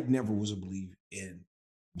I never was a believer in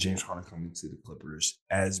James Harden coming to the Clippers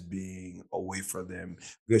as being a way for them,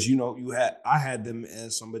 because I had them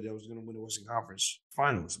as somebody that was going to win the Western Conference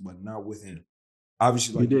Finals, but not with him.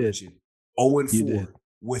 Obviously, like you mentioned, 0-4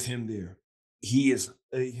 with him there. He is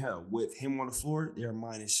with him on the floor, they're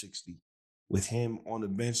 -60. With him on the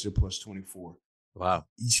bench, they're +24. Wow.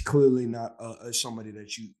 He's clearly not somebody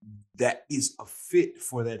that is a fit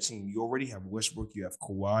for that team. You already have Westbrook, you have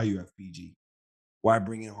Kawhi, you have PG. Why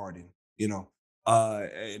bring in Harden?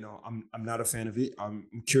 I'm not a fan of it. I'm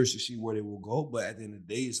curious to see where they will go. But at the end of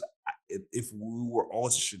the day, if we were all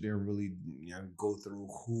to sit there and really go through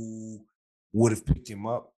who would have picked him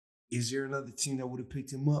up, is there another team that would have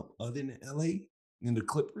picked him up other than LA and the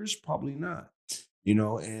Clippers? Probably not.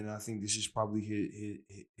 And I think this is probably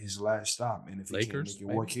his last stop. And if he can't make it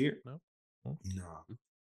work here, no.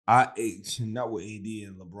 Not with AD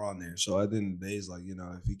and LeBron there. So at the end of the day, it's like,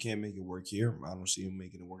 if he can't make it work here, I don't see him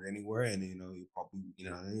making it work anywhere. And he probably,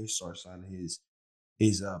 he start signing his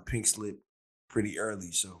pink slip pretty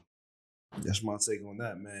early. So that's my take on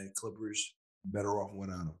that, man. Clippers better off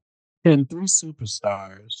without him. Can three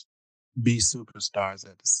superstars be superstars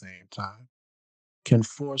at the same time? Can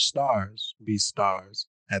 4 stars be stars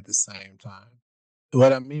at the same time?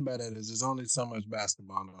 What I mean by that is there's only so much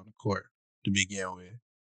basketball on the court to begin with.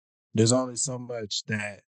 There's only so much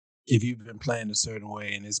that if you've been playing a certain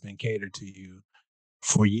way and it's been catered to you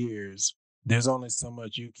for years, there's only so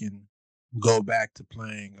much you can go back to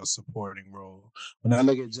playing a supporting role. When I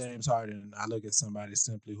look at James Harden, I look at somebody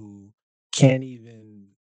simply who can't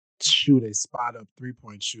even shoot a spot up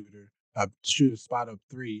 3-point shooter, shoot a spot up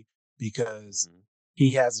 3 because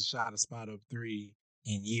he hasn't shot a spot up 3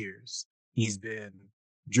 in years. He's been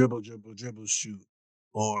dribble, shoot,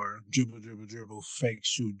 or dribble, fake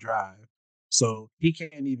shoot, drive. So he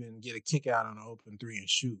can't even get a kick out on an open 3 and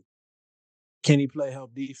shoot. Can he play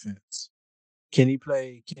help defense? Can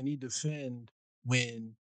he defend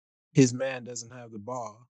when his man doesn't have the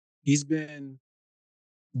ball?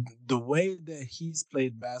 The way that he's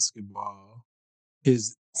played basketball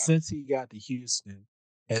since he got to Houston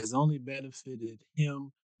has only benefited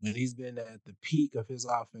him when he's been at the peak of his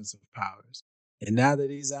offensive powers. And now that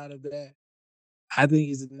he's out of that, I think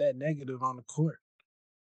he's a net negative on the court.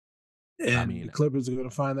 And the Clippers are going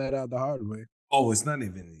to find that out the hard way. Oh, it's not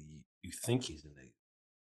even you think he's a negative.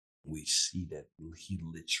 We see that he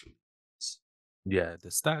literally is. Yeah, the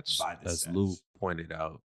stats, as Lou pointed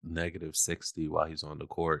out, -60 while he's on the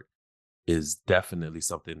court is definitely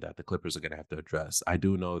something that the Clippers are going to have to address. I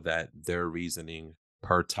do know that their reasoning,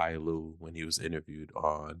 per Ty Lue, when he was interviewed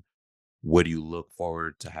on what do you look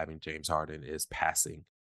forward to having James Harden, is passing.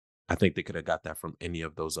 I think they could have got that from any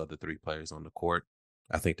of those other 3 players on the court.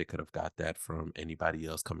 I think they could have got that from anybody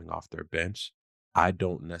else coming off their bench. I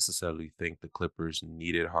don't necessarily think the Clippers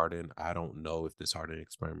needed Harden. I don't know if this Harden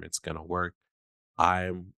experiment's going to work.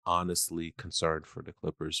 I'm honestly concerned for the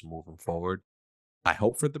Clippers moving forward. I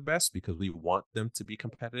hope for the best because we want them to be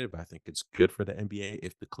competitive. I think it's good for the NBA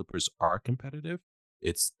if the Clippers are competitive.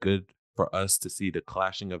 It's good for us to see the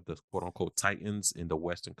clashing of the quote-unquote Titans in the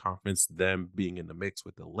Western Conference, them being in the mix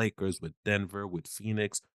with the Lakers, with Denver, with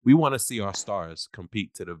Phoenix. We want to see our stars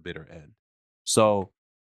compete to the bitter end. So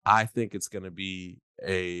I think it's going to be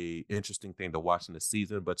a interesting thing to watch in the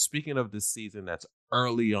season. But speaking of this season that's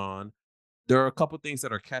early on, there are a couple things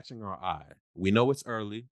that are catching our eye. We know it's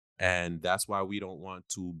early, and that's why we don't want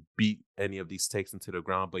to beat any of these takes into the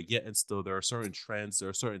ground. But yet and still, there are certain trends, there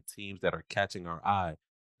are certain teams that are catching our eye.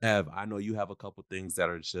 Ev, I know you have a couple things that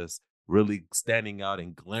are just really standing out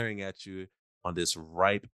and glaring at you on this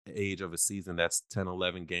ripe age of a season that's 10,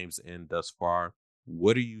 11 games in thus far.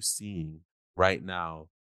 What are you seeing right now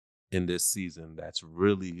in this season that's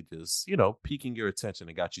really just, piquing your attention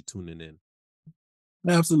and got you tuning in?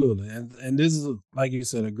 Absolutely. And this is, like you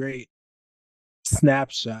said, a great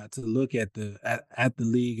snapshot to look at at the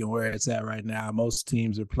league and where it's at right now. Most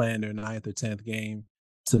teams are playing their 9th or 10th game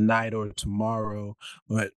tonight or tomorrow.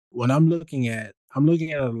 But when I'm looking at a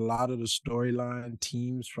lot of the storyline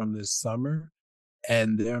teams from this summer,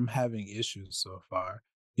 and they're having issues so far.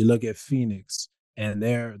 You look at Phoenix, and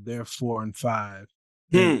they're 4-5.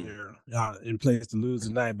 They're in place to lose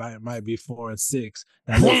tonight. Might be 4-6.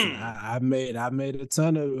 Now listen, I've made a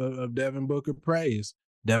ton of Devin Booker praise.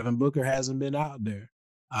 Devin Booker hasn't been out there.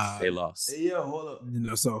 They lost. Hey, yo, hold up.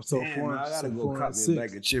 So Damn, four, I gotta so go 4 cop and me a 6.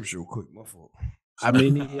 bag of chips real quick. My fault. I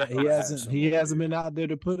mean, he I have some over hasn't here. been out there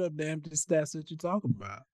to put up the empty stats that you talk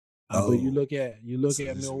about. But Oh, you look at so this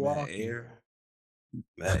is Milwaukee.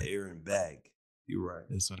 Matt Air and Bag. You're right.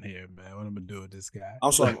 This one here, man. What I'm gonna do with this guy?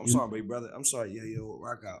 I'm sorry, big brother. I'm sorry. Yeah, yo,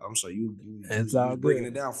 rock out. I'm sorry. You It's was all breaking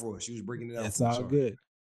good. it down for us. You was breaking it down It's for us. all Sorry. good.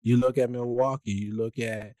 You look at Milwaukee, you look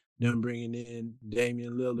at them bringing in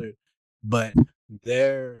Damian Lillard, but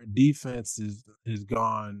their defense is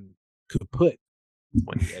gone kaput.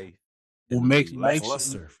 28. It makes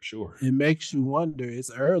Lackluster for sure. It makes you wonder.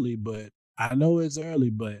 It's early, but I know it's early,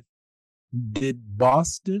 but did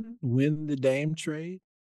Boston win the Dame trade?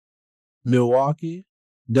 Milwaukee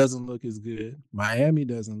doesn't look as good. Miami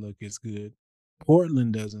doesn't look as good.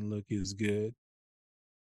 Portland doesn't look as good.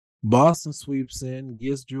 Boston sweeps in,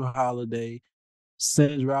 gets Drew Holiday,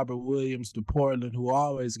 sends Robert Williams to Portland, who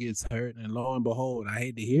always gets hurt. And lo and behold, I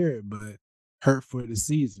hate to hear it, but hurt for the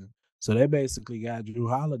season. So they basically got Drew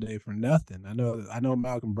Holiday for nothing. I know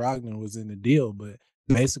Malcolm Brogdon was in the deal, but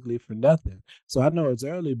basically for nothing. So I know it's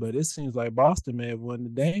early, but it seems like Boston may have won the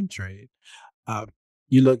Dame trade.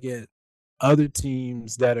 You look at other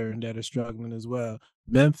teams that are struggling as well.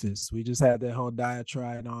 Memphis, we just had that whole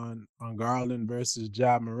diatribe on Garland versus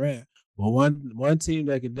Ja Morant. Well, one team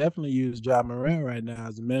that could definitely use Ja Morant right now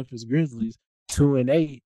is the Memphis Grizzlies,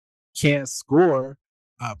 2-8, can't score,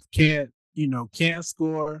 can't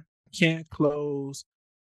score, can't close,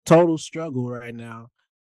 total struggle right now.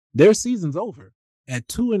 Their season's over at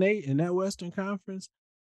 2-8 in that Western Conference.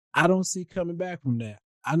 I don't see coming back from that.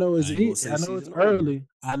 I know it's early.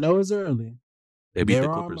 I know it's early. They beat the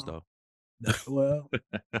Clippers, though. Well,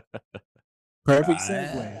 perfect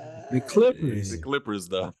segue. The Clippers. The Clippers,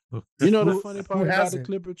 though. You know the funny part about the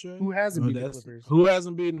Clipper trade? Who hasn't beaten the Clippers? Who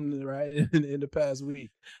hasn't beaten them, right, in the past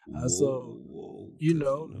week? They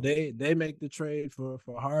make the trade for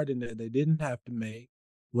Harden that they didn't have to make.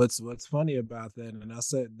 What's funny about that, and I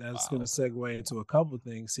said that's going to segue into a couple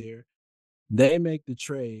things here. They make the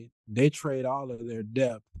trade. They trade all of their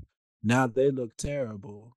depth. Now they look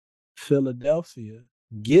terrible. Philadelphia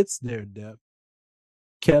gets their depth.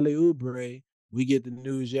 Kelly Oubre, we get the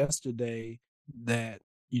news yesterday that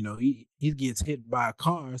he gets hit by a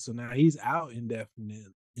car, so now he's out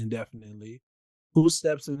indefinitely. Who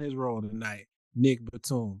steps in his role tonight? Nick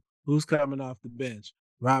Batum. Who's coming off the bench?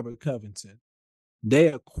 Robert Covington. They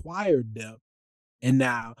acquired depth, and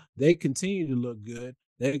now they continue to look good.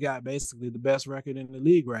 They got basically the best record in the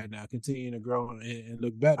league right now, continuing to grow and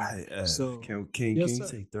look better. Can you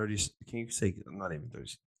take 30? Can you take not even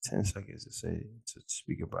 30? 10 seconds to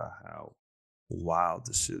speak about how wild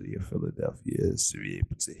the city of Philadelphia is to be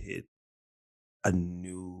able to hit a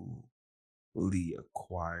newly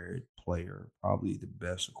acquired player, probably the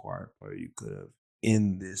best acquired player you could have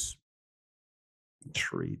in this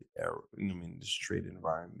trade era. This trade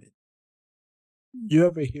environment. You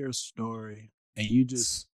ever hear a story and you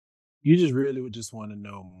just really would just want to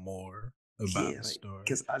know more about the story?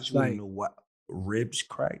 Because I just want to know what ribs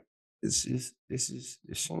cracked. This seems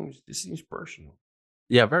personal.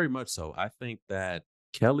 Yeah, very much so. I think that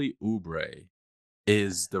Kelly Oubre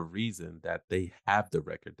is the reason that they have the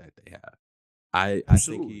record that they have. I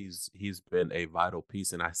think he's been a vital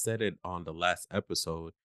piece, and I said it on the last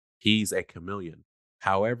episode. He's a chameleon.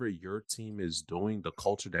 However your team is doing, the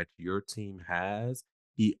culture that your team has,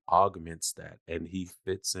 he augments that and he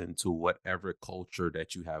fits into whatever culture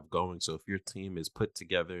that you have going. So if your team is put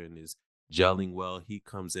together and is gelling well, he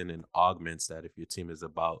comes in and augments that. If your team is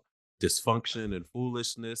about dysfunction and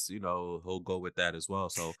foolishness, he'll go with that as well.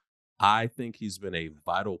 So I think he's been a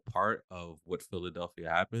vital part of what Philadelphia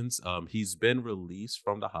happens. He's been released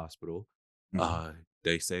from the hospital. Mm-hmm.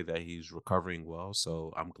 They say that he's recovering well.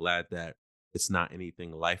 So I'm glad that it's not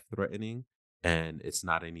anything life-threatening and it's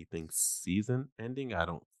not anything season-ending. I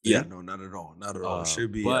don't think. Yeah, no, not at all. Not at all. It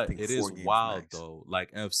should be, but I think, it 4 is games wild, max. though.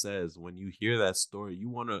 Like Ev says, when you hear that story, you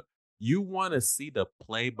want to see the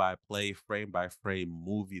play-by-play, frame-by-frame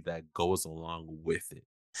movie that goes along with it.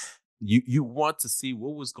 you want to see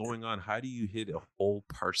what was going on. How do you hit a whole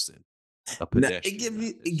person, a Now,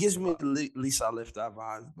 pedestrian? it gives me Lisa left eye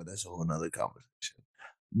vibes, but that's a whole nother conversation.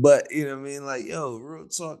 But you know what I mean? Like, yo, real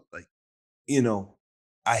talk, like, you know,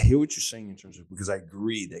 I hear what you're saying in terms of, because I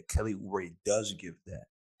agree that Kelly Oubre does give that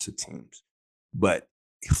to teams. But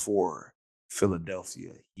for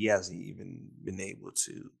Philadelphia, he hasn't even been able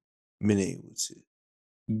to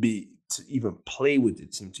even play with the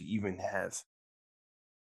team, to even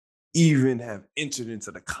have entered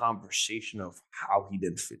into the conversation of how he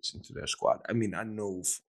then fits into their squad. I mean, I know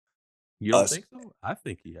You don't us. think so? I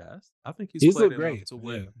think he has. I think he's He's played looked enough great. to Yeah,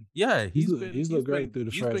 win. Yeah, he's looked great through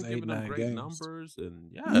the he's first been eight, giving them 9 great games. numbers,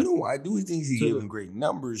 and yeah. No, I do think he To gave the- him great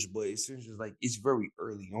numbers, but it's just like it's very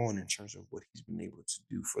early on in terms of what he's been able to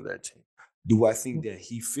do for that team. Do I think that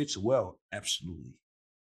he fits well? Absolutely.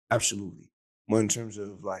 Absolutely. But in terms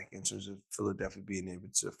of Philadelphia being able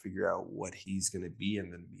to figure out what he's gonna be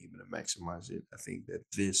and then be able to maximize it, I think that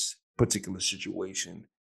this particular situation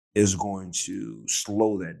is going to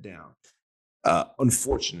slow that down.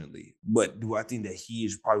 Unfortunately. But do I think that he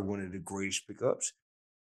is probably one of the greatest pickups?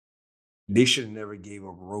 They should have never gave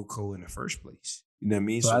up Rocco in the first place. You know what I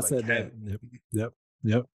mean? So So I like said that.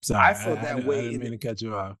 Yep. Sorry, I felt that I way didn't mean to cut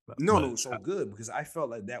you off. no, so good, because I felt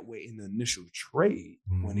like that way in the initial trade.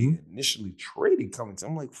 When they Mhm. initially traded Covington,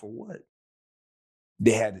 I'm like, for what?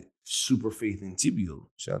 They had super faith in Tibio.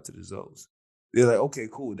 Shout out to the Zoes. They're like, okay,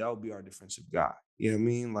 cool, that would be our defensive guy. You know what I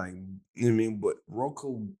mean? Like, you know what I mean? But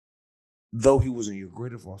Rocco, though he wasn't your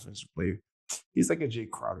greatest offensive player, he's like a Jay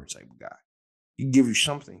Crowder type of guy. He can give you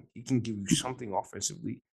something. He can give you something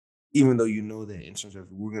offensively, even though you know that in terms of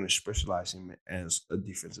we're going to specialize him as a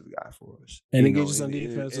defensive guy for us. And You it gives know, you some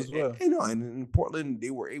defense as well. and in Portland, they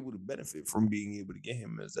were able to benefit from being able to get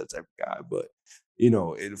him as that type of guy. But, you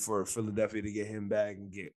know, for Philadelphia to get him back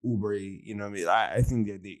and get Oubre, you know what I mean? I think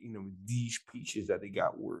that they, you know, these pieces that they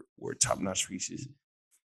got were top-notch pieces.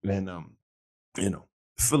 And, you know,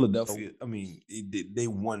 Philadelphia, I mean, they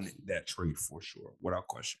won that trade for sure, without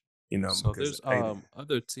question. You know, So because there's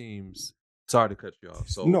other teams. Sorry to cut you off.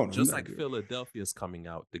 So No, just you're like not good. Philadelphia's coming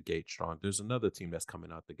out the gate strong, there's another team that's coming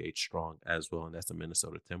out the gate strong as well, and that's the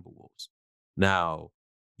Minnesota Timberwolves. Now,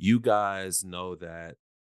 you guys know that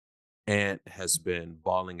Ant has been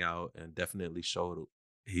balling out and definitely showed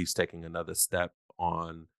he's taking another step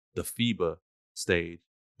on the FIBA stage,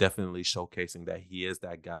 definitely showcasing that he is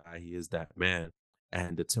that guy, he is that man.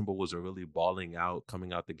 And the Timberwolves are really balling out,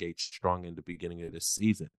 coming out the gate strong in the beginning of this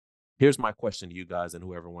season. Here's my question to you guys, and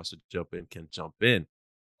whoever wants to jump in can jump in.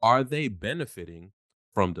 Are they benefiting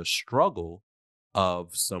from the struggle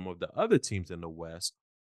of some of the other teams in the West,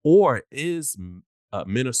 or is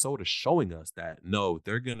Minnesota showing us that no,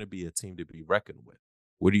 they're going to be a team to be reckoned with?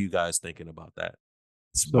 What are you guys thinking about that?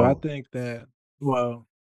 So I think that, well,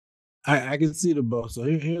 I can see the both. So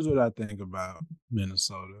here's what I think about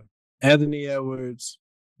Minnesota. Anthony Edwards,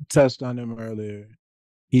 touched on him earlier.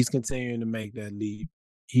 He's continuing to make that leap.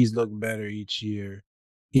 He's looked better each year.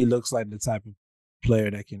 He looks like the type of player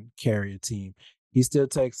that can carry a team. He still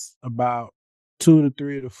takes about 2 to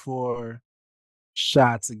 3 to 4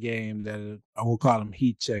 shots a game that I will call them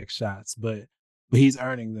heat check shots, but he's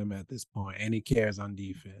earning them at this point, and he cares on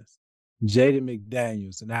defense. Jaden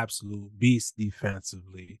McDaniels, an absolute beast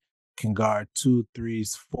defensively, can guard 2,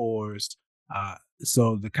 3s, 4s.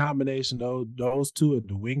 So the combination of those two at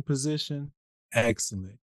the wing position,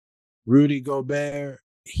 excellent. Rudy Gobert,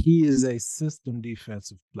 he is a system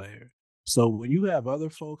defensive player. So when you have other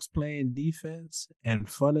folks playing defense and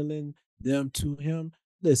funneling them to him,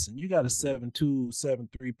 listen, you got a 7-2, 7-3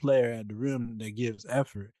 player at the rim that gives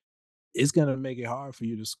effort. It's going to make it hard for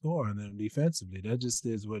you to score on them defensively. That just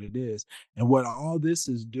is what it is. And what all this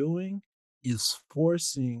is doing is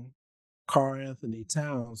forcing Karl Anthony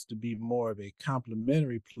Towns to be more of a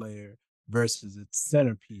complementary player versus a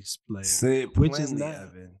centerpiece player, Say it which is plainly, not,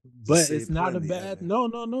 Evan. but it's not a bad.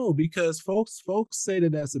 No, because folks say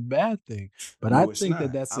that that's a bad thing, but I No, it's think that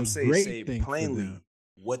not. that's I'm a saying, great say it thing for plainly. them.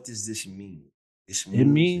 What does this mean? This It means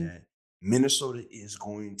means that Minnesota is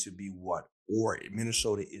going to be what? Or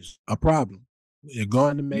Minnesota is a problem. You're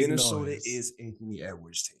going to make Minnesota noise. is Anthony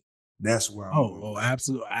Edwards' team. That's where I'm going. Oh,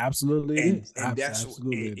 absolutely, it is. And that's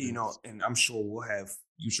Absolutely, it you know, is. and I'm sure we'll have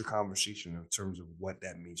future conversation in terms of what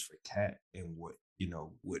that means for Cat and what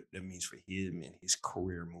what that means for him and his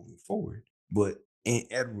career moving forward. But in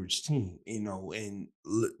Edwards' team, and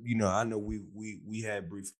I know we had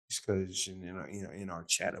brief discussion in our in our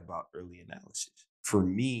chat about early analysis. For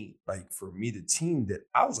me, the team that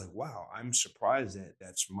I was like, wow, I'm surprised that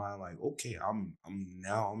that's my okay, I'm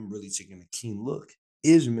really taking a keen look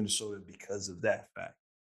is Minnesota because of that fact.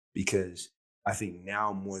 Because I think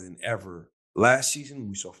now more than ever, last season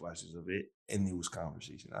we saw flashes of it and it was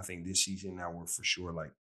conversation. I think this season now we're for sure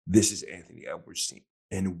like, this is Anthony Edwards' team.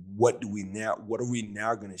 And what are we now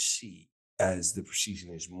going to see as the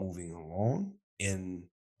season is moving along and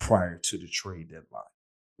prior to the trade deadline?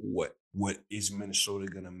 What is Minnesota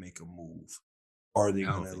going to make a move? Are they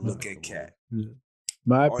going to look at Cat? Yeah.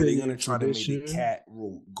 My Are they opinion going to try to make the year, Cat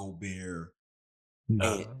Gobert?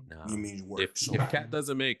 No. You mean work? If Cat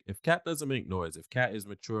doesn't make noise, if Cat is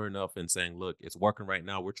mature enough and saying, "Look, it's working right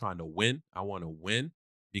now. We're trying to win. I want to win,"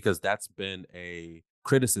 because that's been a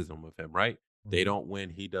criticism of him, right? They don't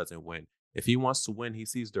win, he doesn't win. If he wants to win, he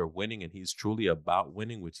sees they're winning, and he's truly about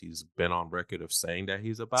winning, which he's been on record of saying that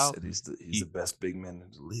he's about. He's the best big man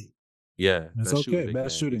in the league. Yeah, that's okay.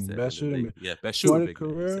 Best shooting. Yeah, best shooting. 40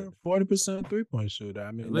 career, 40% 3-point shooter.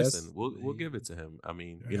 I mean, listen, we'll give it to him. I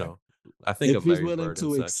mean, you know, I think if he's willing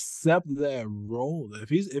to accept that role,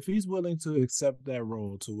 if he's willing to accept that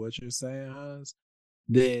role, to what you're saying, Hans,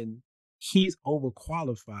 then he's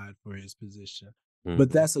overqualified for his position. Mm-hmm.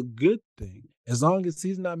 But that's a good thing. As long as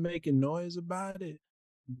he's not making noise about it,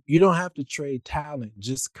 you don't have to trade talent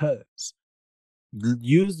just because.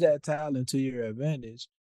 Use that talent to your advantage.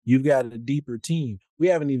 You've got a deeper team. We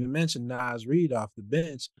haven't even mentioned Naz Reid off the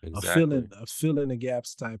bench, exactly. a filling the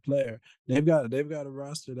gaps type player. They've got a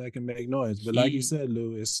roster that can make noise. But like you said,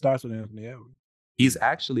 Lou, it starts with Anthony Edwards. He's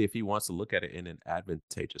actually, if he wants to look at it, in an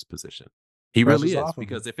advantageous position. He really is,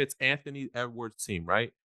 because if it's Anthony Edwards' team,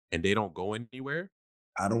 right, and they don't go anywhere,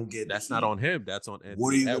 I don't get that's not on him. That's on Anthony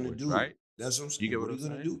What are you Edwards, gonna do? Right? That's what I'm saying. What are you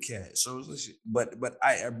gonna do, Cat? So listen, but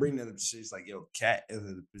I bring that up to say it's like, yo, Cat is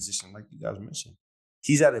in a position like you guys mentioned.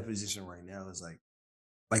 He's at a position right now. It's like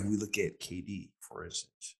we look at KD, for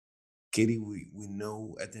instance. KD, we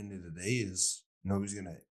know at the end of the day is nobody's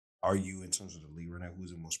gonna argue in terms of the league right now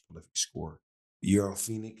who's the most prolific scorer. You're on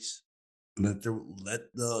Phoenix. Let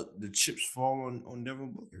the chips fall on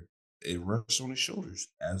Devin Booker. It rests on his shoulders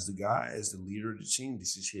as the guy, as the leader of the team.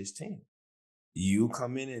 This is his team. You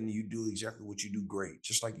come in and you do exactly what you do great,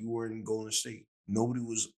 just like you were in Golden State. Nobody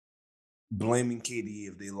was blaming KD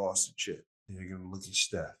if they lost the chip. They're gonna look at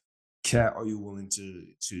Steph. Cat, are you willing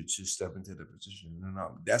to step into that position?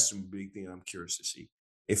 No, that's some big thing I'm curious to see.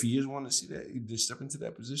 If you just want to see that, just step into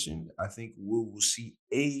that position, I think we will see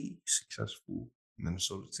a successful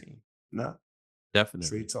Minnesota team. No, definitely.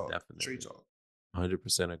 Trade talk.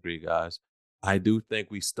 100% agree, guys. I do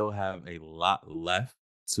think we still have a lot left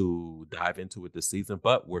to dive into with this season,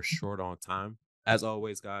 but we're short on time. As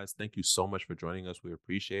always, guys, thank you so much for joining us. We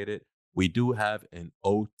appreciate it. We do have an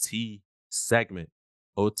OT segment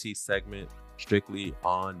strictly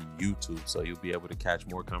on YouTube, so you'll be able to catch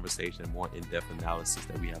more conversation, more in-depth analysis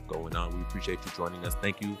that we have going on. We appreciate you joining us.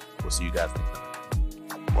 Thank you. We'll see you guys next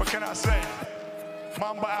time. What can I say?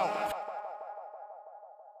 Mamba out.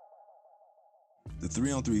 The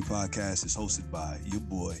 3-on-3 podcast is hosted by your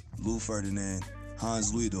boy, Lou Ferdinand,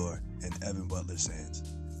 Hans Luidor, and Evan Butler Sands.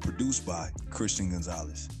 Produced by Christian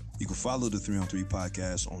Gonzalez. You can follow the 3-on-3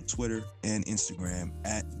 podcast on Twitter and Instagram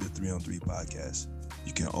at the 3-on-3 podcast.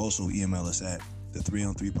 You can also email us at the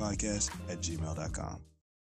 3on3podcast@gmail.com.